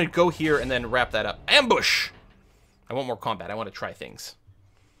gonna go here and then wrap that up. Ambush! I want more combat. I want to try things.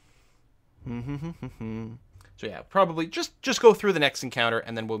 So yeah, probably just go through the next encounter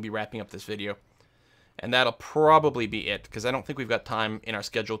and then we'll be wrapping up this video. And that'll probably be it, because I don't think we've got time in our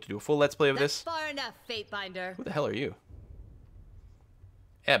schedule to do a full Let's Play of this. Far enough, Fatebinder. Who the hell are you?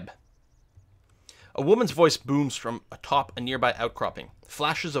 Ebb. A woman's voice booms from atop a nearby outcropping.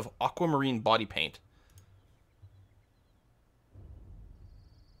 Flashes of aquamarine body paint.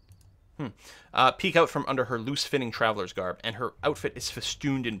 Peek out from under her loose-fitting traveler's garb, and her outfit is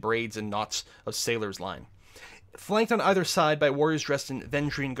festooned in braids and knots of sailor's line. Flanked on either side by warriors dressed in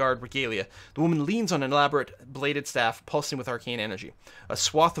Vendrian Guard regalia, the woman leans on an elaborate bladed staff pulsing with arcane energy. A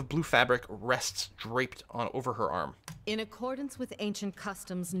swath of blue fabric rests draped over her arm. In accordance with ancient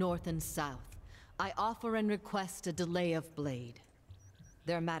customs north and south, I offer and request a delay of blade.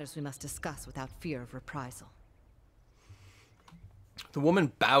 There are matters we must discuss without fear of reprisal. The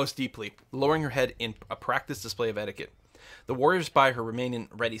woman bows deeply, lowering her head in a practiced display of etiquette. The warriors by her remain in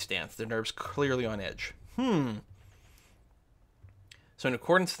ready stance, their nerves clearly on edge. So in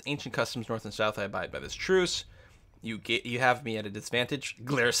accordance with ancient customs north and south, I abide by this truce. You have me at a disadvantage.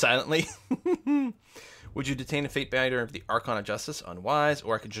 Glare silently. Would you detain a fate biter of the Archon of Justice? Unwise.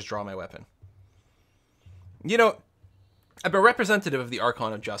 Or I could just draw my weapon. You know, I'm a representative of the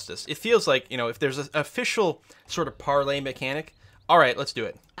Archon of Justice. It feels like, you know, if there's an official sort of parlay mechanic, all right, let's do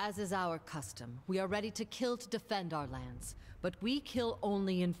it. As is our custom, we are ready to kill to defend our lands, but we kill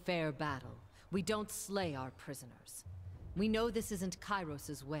only in fair battle. We don't slay our prisoners. We know this isn't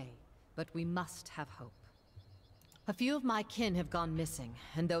Kairos's way, but we must have hope. A few of my kin have gone missing,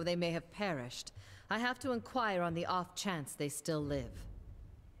 and though they may have perished, I have to inquire on the off chance they still live.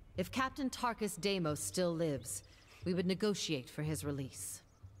 If Captain Tarkus Deimos still lives, we would negotiate for his release.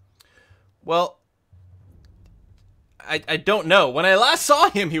 Well, I don't know. When I last saw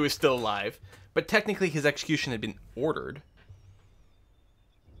him, he was still alive, but technically his execution had been ordered.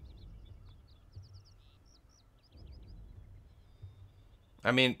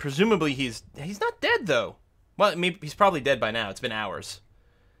 I mean, presumably he's not dead, though. Well, maybe he's probably dead by now. It's been hours.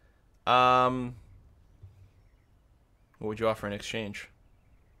 What would you offer in exchange?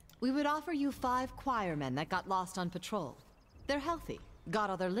 We would offer you 5 choirmen that got lost on patrol. They're healthy. Got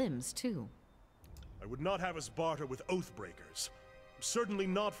other limbs, too. I would not have us barter with Oathbreakers. Certainly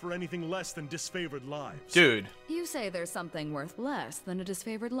not for anything less than disfavored lives. Dude. You say there's something worth less than a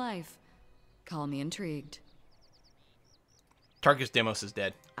disfavored life. Call me intrigued. Tarkus Deimos is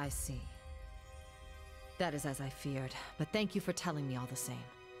dead. I see. That is as I feared, but thank you for telling me all the same.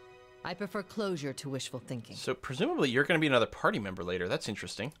 I prefer closure to wishful thinking. So presumably you're going to be another party member later. That's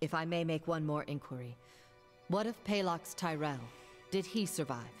interesting. If I may make one more inquiry. What of Palox Tyrell? Did he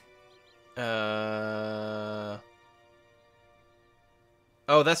survive? Oh,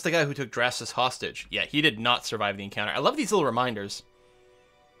 that's the guy who took Drastus hostage. Yeah, he did not survive the encounter. I love these little reminders.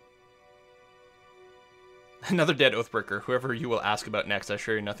 Another dead Oathbreaker. Whoever you will ask about next, I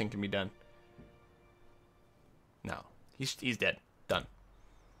assure you nothing can be done. No, he's dead. Done.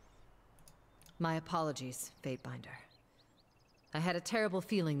 My apologies, Fatebinder. I had a terrible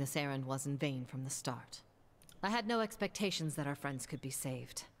feeling this errand was in vain from the start. I had no expectations that our friends could be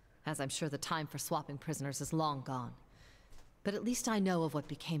saved, as I'm sure the time for swapping prisoners is long gone. But at least I know of what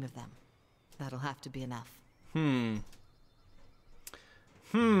became of them. That'll have to be enough.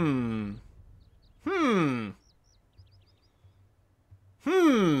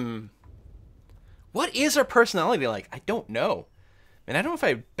 What is her personality like? I don't know. And I don't know if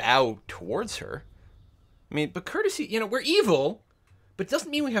I bow towards her. I mean, but courtesy, you know, we're evil, but it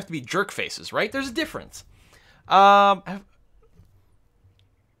doesn't mean we have to be jerk faces, right? There's a difference. We're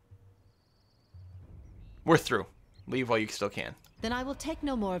through. Leave while you still can. Then I will take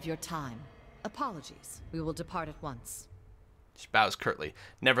no more of your time. Apologies. We will depart at once. She bows curtly,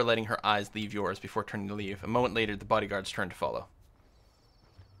 never letting her eyes leave yours before turning to leave. A moment later, the bodyguards turn to follow.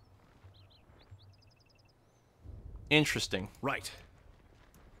 Interesting. Right.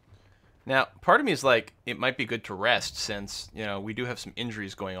 Now, part of me is like, it might be good to rest since, you know, we do have some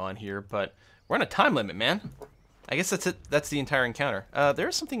injuries going on here, but we're on a time limit, man. I guess that's it. That's the entire encounter.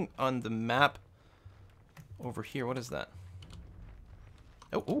 There's something on the map over here. What is that?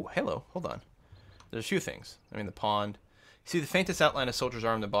 Oh, hello. Hold on. There's a few things. I mean, the pond. See the faintest outline of soldier's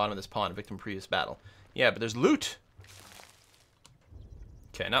arm in the bottom of this pond, a victim of previous battle. Yeah, but there's loot.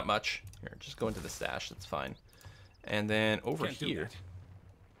 Okay, not much. Here, just go into the stash. That's fine. And then over here.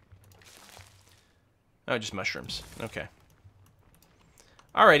 Oh, just mushrooms. Okay.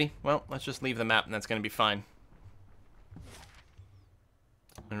 Alrighty. Well, let's just leave the map, and that's going to be fine.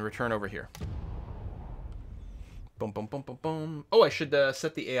 And return over here. Boom, boom, boom, boom, boom. Oh, I should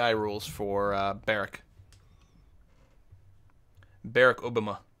set the AI rules for Barrack. Barrack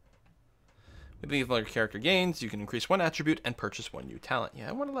Obama. With each level your character gains, you can increase 1 attribute and purchase 1 new talent. Yeah,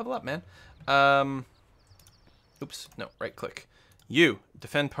 I want to level up, man. Oops, no, right click. You,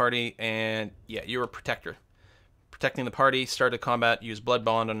 defend party, and yeah, you're a protector. Protecting the party, start a combat, use blood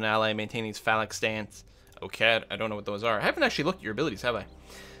bond on an ally, maintaining his phallic stance. Okay, I don't know what those are. I haven't actually looked at your abilities, have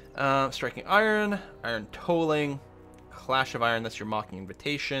I? Striking iron, iron tolling, clash of iron, that's your mocking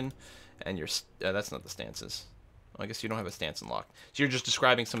invitation, and your, that's not the stances. Well, I guess you don't have a stance unlocked. So you're just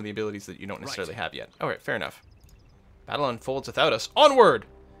describing some of the abilities that you don't necessarily have yet. Alright, fair enough. Battle unfolds without us. Onward!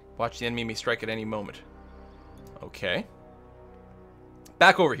 Watch the enemy may strike at any moment. Okay.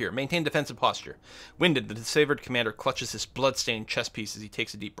 Back over here. Maintain defensive posture. Winded, the disfavored commander clutches his blood-stained chest piece as he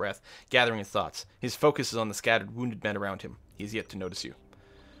takes a deep breath, gathering his thoughts. His focus is on the scattered, wounded men around him. He is yet to notice you.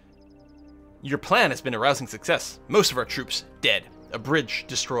 Your plan has been a rousing success. Most of our troops dead, a bridge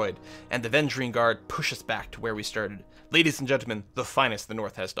destroyed, and the Vendrine Guard push us back to where we started. Ladies and gentlemen, the finest the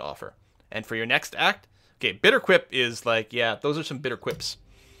North has to offer. And for your next act, okay, bitter quip is like, yeah, those are some bitter quips.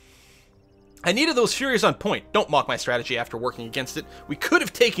 I needed those Furies on point. Don't mock my strategy after working against it. We could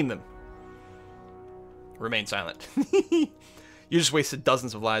have taken them. Remain silent. You just wasted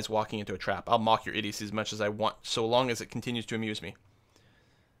dozens of lives walking into a trap. I'll mock your idiocy as much as I want, so long as it continues to amuse me.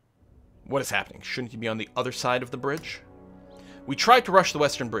 What is happening? Shouldn't you be on the other side of the bridge? We tried to rush the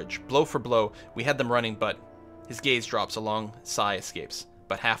western bridge. Blow for blow, we had them running, but... His gaze drops, a long sigh escapes.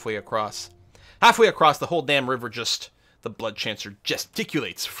 But halfway across, the whole damn river just... The Blood Chancer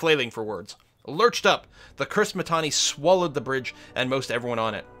gesticulates, flailing for words. Lurched up, the cursed Mittani swallowed the bridge and most everyone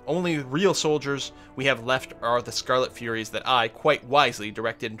on it. Only real soldiers we have left are the Scarlet Furies that I, quite wisely,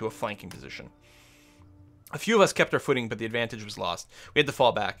 directed into a flanking position. A few of us kept our footing, but the advantage was lost. We had to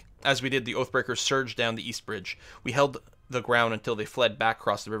fall back. As we did, the Oathbreakers surged down the east bridge. We held the ground until they fled back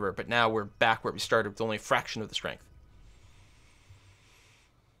across the river, but now we're back where we started with only a fraction of the strength.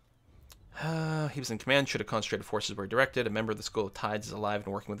 He was in command, should have concentrated forces where he directed. A member of the School of Tides is alive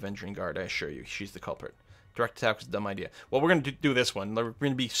and working with Avenging Guard, I assure you. She's the culprit. Direct attack was a dumb idea. Well, we're going to do this one. We're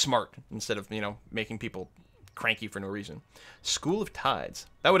going to be smart instead of, making people cranky for no reason. School of Tides.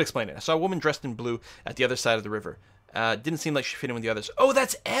 That would explain it. I saw a woman dressed in blue at the other side of the river. Didn't seem like she fit in with the others. Oh,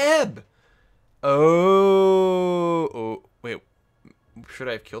 that's Ebb! Oh, wait. Should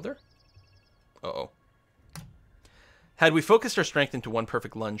I have killed her? Uh-oh. Had we focused our strength into one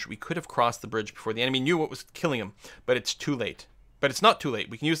perfect lunge, we could have crossed the bridge before the enemy knew what was killing him, but it's too late. But it's not too late.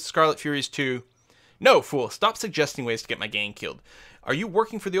 We can use the Scarlet Furies to... No, fool, stop suggesting ways to get my gang killed. Are you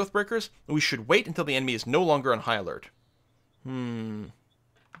working for the Oathbreakers? We should wait until the enemy is no longer on high alert.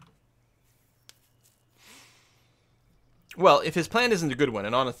 Well, if his plan isn't a good one,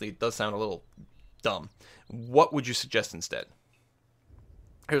 and honestly it does sound a little dumb, what would you suggest instead?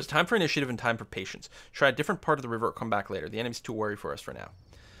 There's time for initiative and time for patience. Try a different part of the river or come back later. The enemy's too worried for us for now.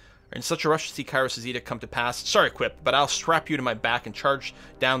 We're in such a rush to see Kairos' edict come to pass. Sorry, Quip, but I'll strap you to my back and charge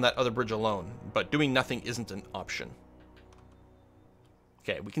down that other bridge alone. But doing nothing isn't an option.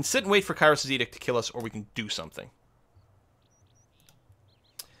 Okay, we can sit and wait for Kairos' edict to kill us, or we can do something.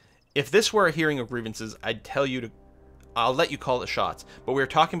 If this were a hearing of grievances, I'll let you call the shots, but we are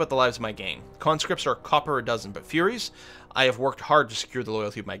talking about the lives of my gang. Conscripts are a copper a dozen, but Furies, I have worked hard to secure the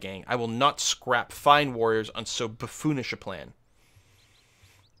loyalty of my gang. I will not scrap fine warriors on so buffoonish a plan.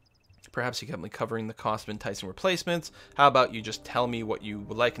 Perhaps you kept me covering the cost of enticing replacements. How about you just tell me what you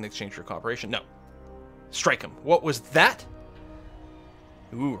would like in exchange for cooperation? No. Strike him. What was that?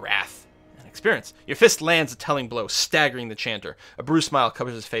 Ooh, wrath. And experience. Your fist lands a telling blow, staggering the chanter. A bruised smile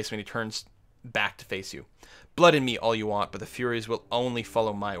covers his face when he turns back to face you. Blood in me all you want, but the Furies will only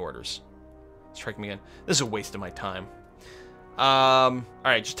follow my orders. Strike me again. This is a waste of my time.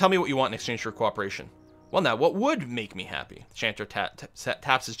 Alright, just tell me what you want in exchange for cooperation. Well now, what would make me happy? Chanter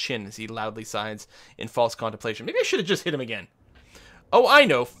taps his chin as he loudly sighs in false contemplation. Maybe I should have just hit him again. Oh, I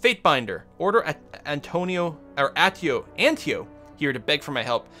know. Fatebinder. Order Antio here to beg for my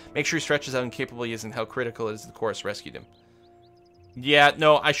help. Make sure he stretches how incapable he is and how critical it is the chorus rescued him. Yeah,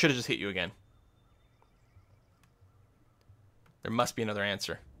 no, I should have just hit you again. There must be another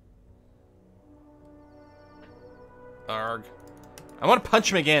answer. Arg. I want to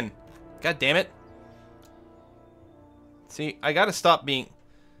punch him again. God damn it. See, I gotta stop being...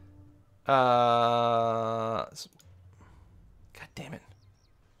 God damn it.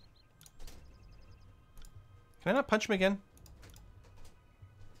 Can I not punch him again?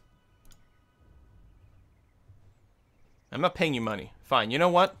 I'm not paying you money. Fine, you know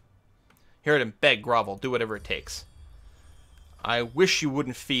what? Hear him beg, grovel, do whatever it takes. I wish you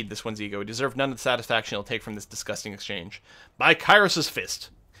wouldn't feed this one's ego. He deserved none of the satisfaction he'll take from this disgusting exchange. By Kairos' fist.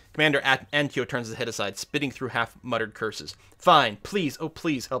 Commander Antio turns his head aside, spitting through half-muttered curses. Fine, please, oh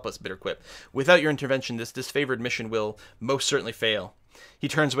please, help us, Bitter Quip. Without your intervention, this disfavored mission will most certainly fail. He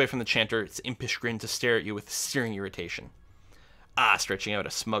turns away from the chanter, its impish grin to stare at you with searing irritation. Ah, stretching out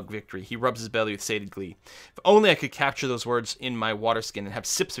a smug victory, he rubs his belly with sated glee. If only I could capture those words in my water skin and have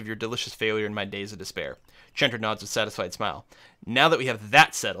sips of your delicious failure in my days of despair. Chanter nods with a satisfied smile. Now that we have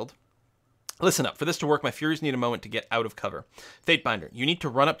that settled... Listen up. For this to work, my Furies need a moment to get out of cover. Fatebinder, you need to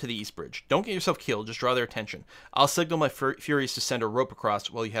run up to the East Bridge. Don't get yourself killed, just draw their attention. I'll signal my Furies to send a rope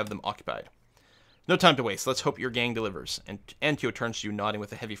across while you have them occupied. No time to waste. Let's hope your gang delivers. And Antio turns to you, nodding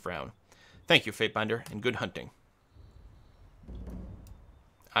with a heavy frown. Thank you, Fatebinder, and good hunting.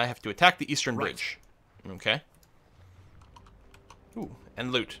 I have to attack the Eastern Bridge. Okay. Ooh,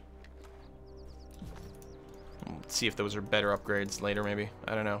 and loot. Let's see if those are better upgrades later, maybe.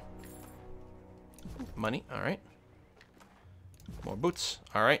 I don't know. Money, alright. More boots,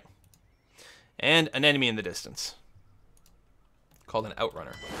 alright. And an enemy in the distance. Called an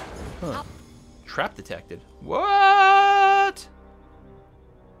outrunner. Huh. Trap detected. What?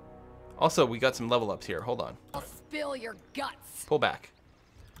 Also, we got some level ups here. Hold on. I'll spill your guts. Pull back.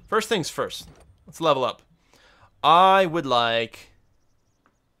 First things first. Let's level up. I would like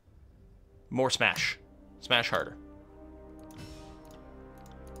more smash. Smash harder.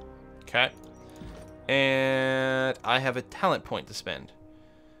 Okay. And I have a talent point to spend.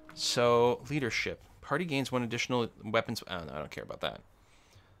 So, leadership. Party gains 1 additional weapons. Oh, no, I don't care about that.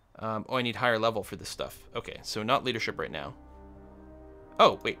 Oh, I need higher level for this stuff. Okay, so not leadership right now.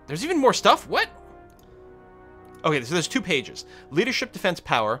 Oh, wait. There's even more stuff? What? Okay, so there's 2 pages. Leadership, defense,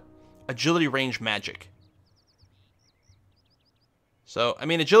 power. Agility, range, magic. So, I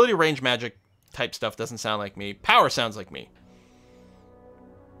mean, agility, range, magic type stuff doesn't sound like me. Power sounds like me.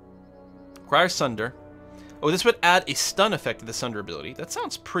 Requires Sunder. Oh, this would add a stun effect to the Sunder ability. That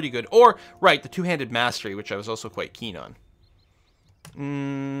sounds pretty good. Or, right, the two-handed mastery, which I was also quite keen on.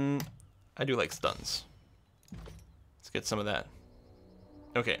 I do like stuns. Let's get some of that.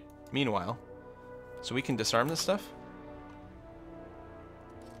 Okay, meanwhile, so we can disarm this stuff?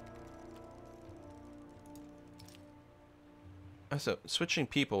 So, switching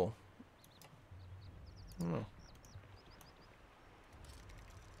people.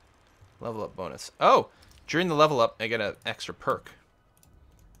 Level up bonus. Oh! During the level up, I get an extra perk.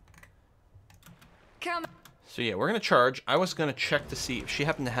 Come. So yeah, we're going to charge. I was going to check to see if she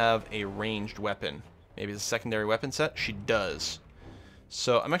happened to have a ranged weapon. Maybe it's a secondary weapon set? She does.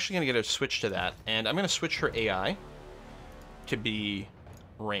 So I'm actually going to get her to switch to that. And I'm going to switch her AI to be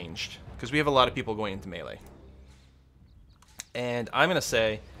ranged. Because we have a lot of people going into melee. And I'm going to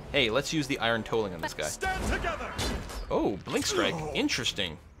say, hey, let's use the iron tolling on this guy. Stand together. Oh, blink strike.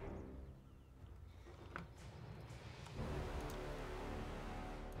 Interesting.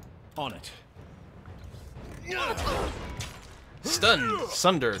 On it. Stunned.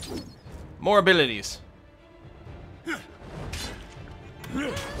 Sundered. More abilities.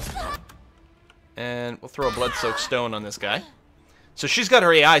 And we'll throw a blood-soaked stone on this guy. So she's got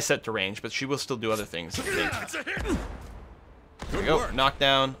her AI set to range, but she will still do other things. There we go.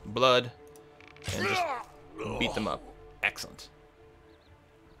 Knockdown, blood, and just beat them up. Excellent.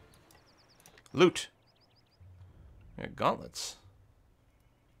 Loot. We got gauntlets.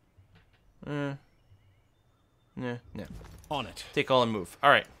 Nah. On it. Take all and move.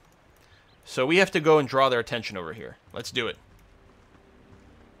 Alright. So we have to go and draw their attention over here. Let's do it.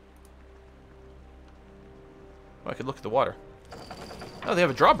 Oh, I could look at the water. Oh, they have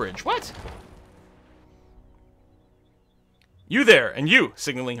a drawbridge. What? You there, and you,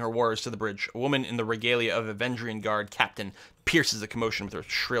 signaling her warriors to the bridge. A woman in the regalia of Avengerian Guard captain pierces the commotion with her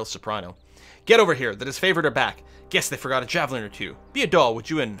shrill soprano. Get over here, the disfavored are back. Guess they forgot a javelin or two. Be a doll, would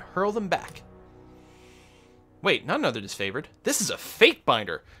you, and hurl them back. Wait, not another disfavored. This is a fate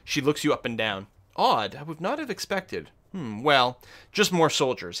binder. She looks you up and down. Odd, I would not have expected. Well, just more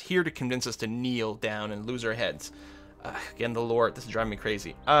soldiers, here to convince us to kneel down and lose our heads. Again, the lore, this is driving me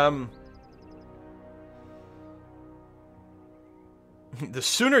crazy. The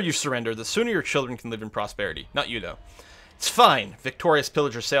sooner you surrender, the sooner your children can live in prosperity. Not you, though. It's fine. Victorious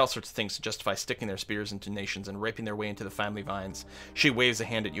pillagers say all sorts of things to justify sticking their spears into nations and raping their way into the family vines. She waves a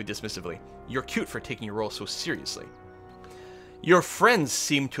hand at you dismissively. You're cute for taking your role so seriously. Your friends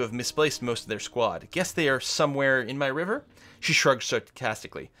seem to have misplaced most of their squad. Guess they are somewhere in my river? She shrugs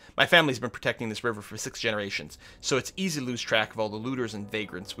sarcastically. My family's been protecting this river for 6 generations, so it's easy to lose track of all the looters and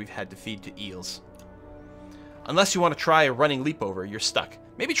vagrants we've had to feed to eels. Unless you want to try a running leap over, you're stuck.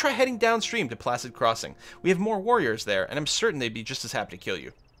 Maybe try heading downstream to Placid Crossing. We have more warriors there, and I'm certain they'd be just as happy to kill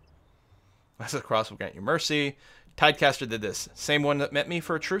you. Placid Cross will grant you mercy. Tidecaster did this. Same one that met me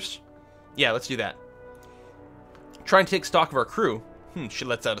for a truce? Yeah, let's do that. Try and take stock of our crew. She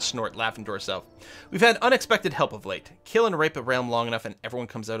lets out a snort, laughing to herself. We've had unexpected help of late. Kill and rape a realm long enough and everyone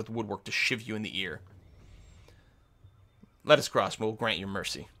comes out of the woodwork to shiv you in the ear. Let us cross and we'll grant you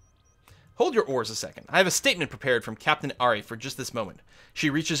mercy. Hold your oars a second. I have a statement prepared from Captain Ari for just this moment. She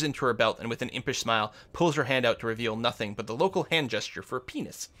reaches into her belt and with an impish smile, pulls her hand out to reveal nothing but the local hand gesture for a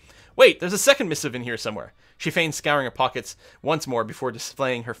penis. Wait, there's a second missive in here somewhere. She feigns scouring her pockets once more before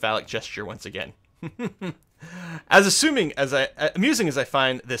displaying her phallic gesture once again. Amusing as I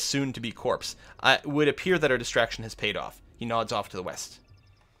find this soon-to-be corpse, it would appear that our distraction has paid off. He nods off to the west.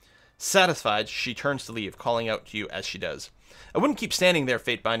 Satisfied, she turns to leave, calling out to you as she does. I wouldn't keep standing there,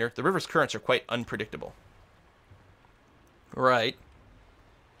 Fatebinder. The river's currents are quite unpredictable. Right.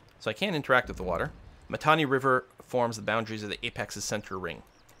 So I can't interact with the water. Mittani River forms the boundaries of the Apex's central ring.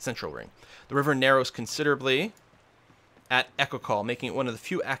 The river narrows considerably at Echo Call, making it one of the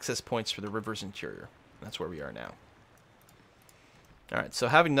few access points for the river's interior. That's where we are now. Alright, so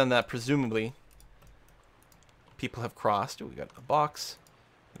having done that, presumably, people have crossed. Oh, we got a box.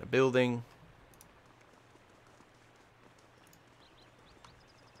 A building.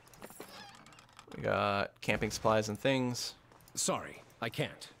 We got camping supplies and things. Sorry, I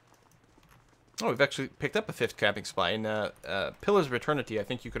can't. Oh, we've actually picked up a 5th camping supply. In Pillars of Eternity, I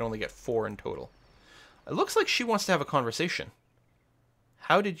think you could only get 4 in total. It looks like she wants to have a conversation.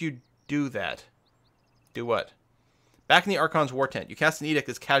 How did you do that? Do what? Back in the Archon's war tent, you cast an edict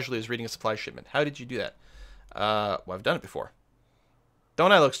as casually as reading a supply shipment. How did you do that? Well, I've done it before.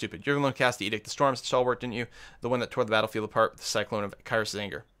 Don't I look stupid? You're the one who cast the edict. The storms, the stalwart, didn't you? The one that tore the battlefield apart with the cyclone of Kairos'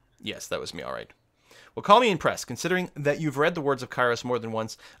 anger. Yes, that was me, all right. Well, call me impressed. Considering that you've read the words of Kairos more than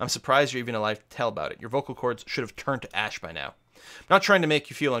once, I'm surprised you're even alive to tell about it. Your vocal cords should have turned to ash by now. I'm not trying to make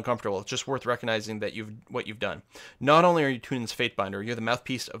you feel uncomfortable. It's just worth recognizing that what you've done. Not only are you Tunan's Fatebinder, you're the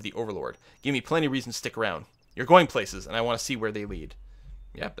mouthpiece of the Overlord. Give me plenty of reason to stick around. You're going places, and I want to see where they lead.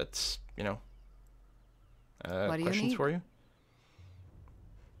 Yep, that's, you know, what do questions you need? for you?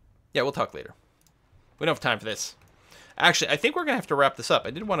 Yeah, we'll talk later. We don't have time for this. Actually, I think we're going to have to wrap this up.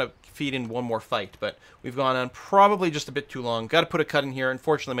 I did want to feed in one more fight, but we've gone on probably just a bit too long. Got to put a cut in here.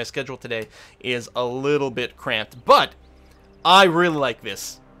 Unfortunately, my schedule today is a little bit cramped, but I really like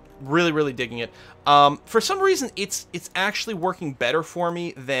this. Really, really digging it. For some reason, it's actually working better for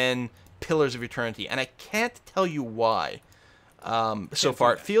me than Pillars of Eternity, and I can't tell you why so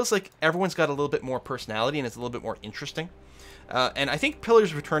far. It feels like everyone's got a little bit more personality, and it's a little bit more interesting. And I think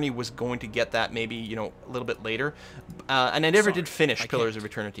Pillars of Eternity was going to get that maybe, you know, a little bit later. And I never did finish Pillars of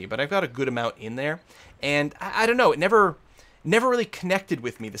Eternity, but I've got a good amount in there. And I don't know, it never really connected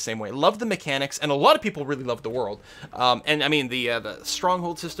with me the same way. Loved the mechanics, and a lot of people really loved the world. And I mean, the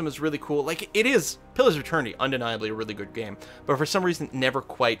stronghold system is really cool. Like, it is, Pillars of Eternity, undeniably a really good game. But for some reason, it never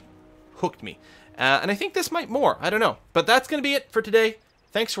quite hooked me. And I think this might more. I don't know. But that's going to be it for today.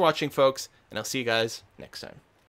 Thanks for watching, folks, and I'll see you guys next time.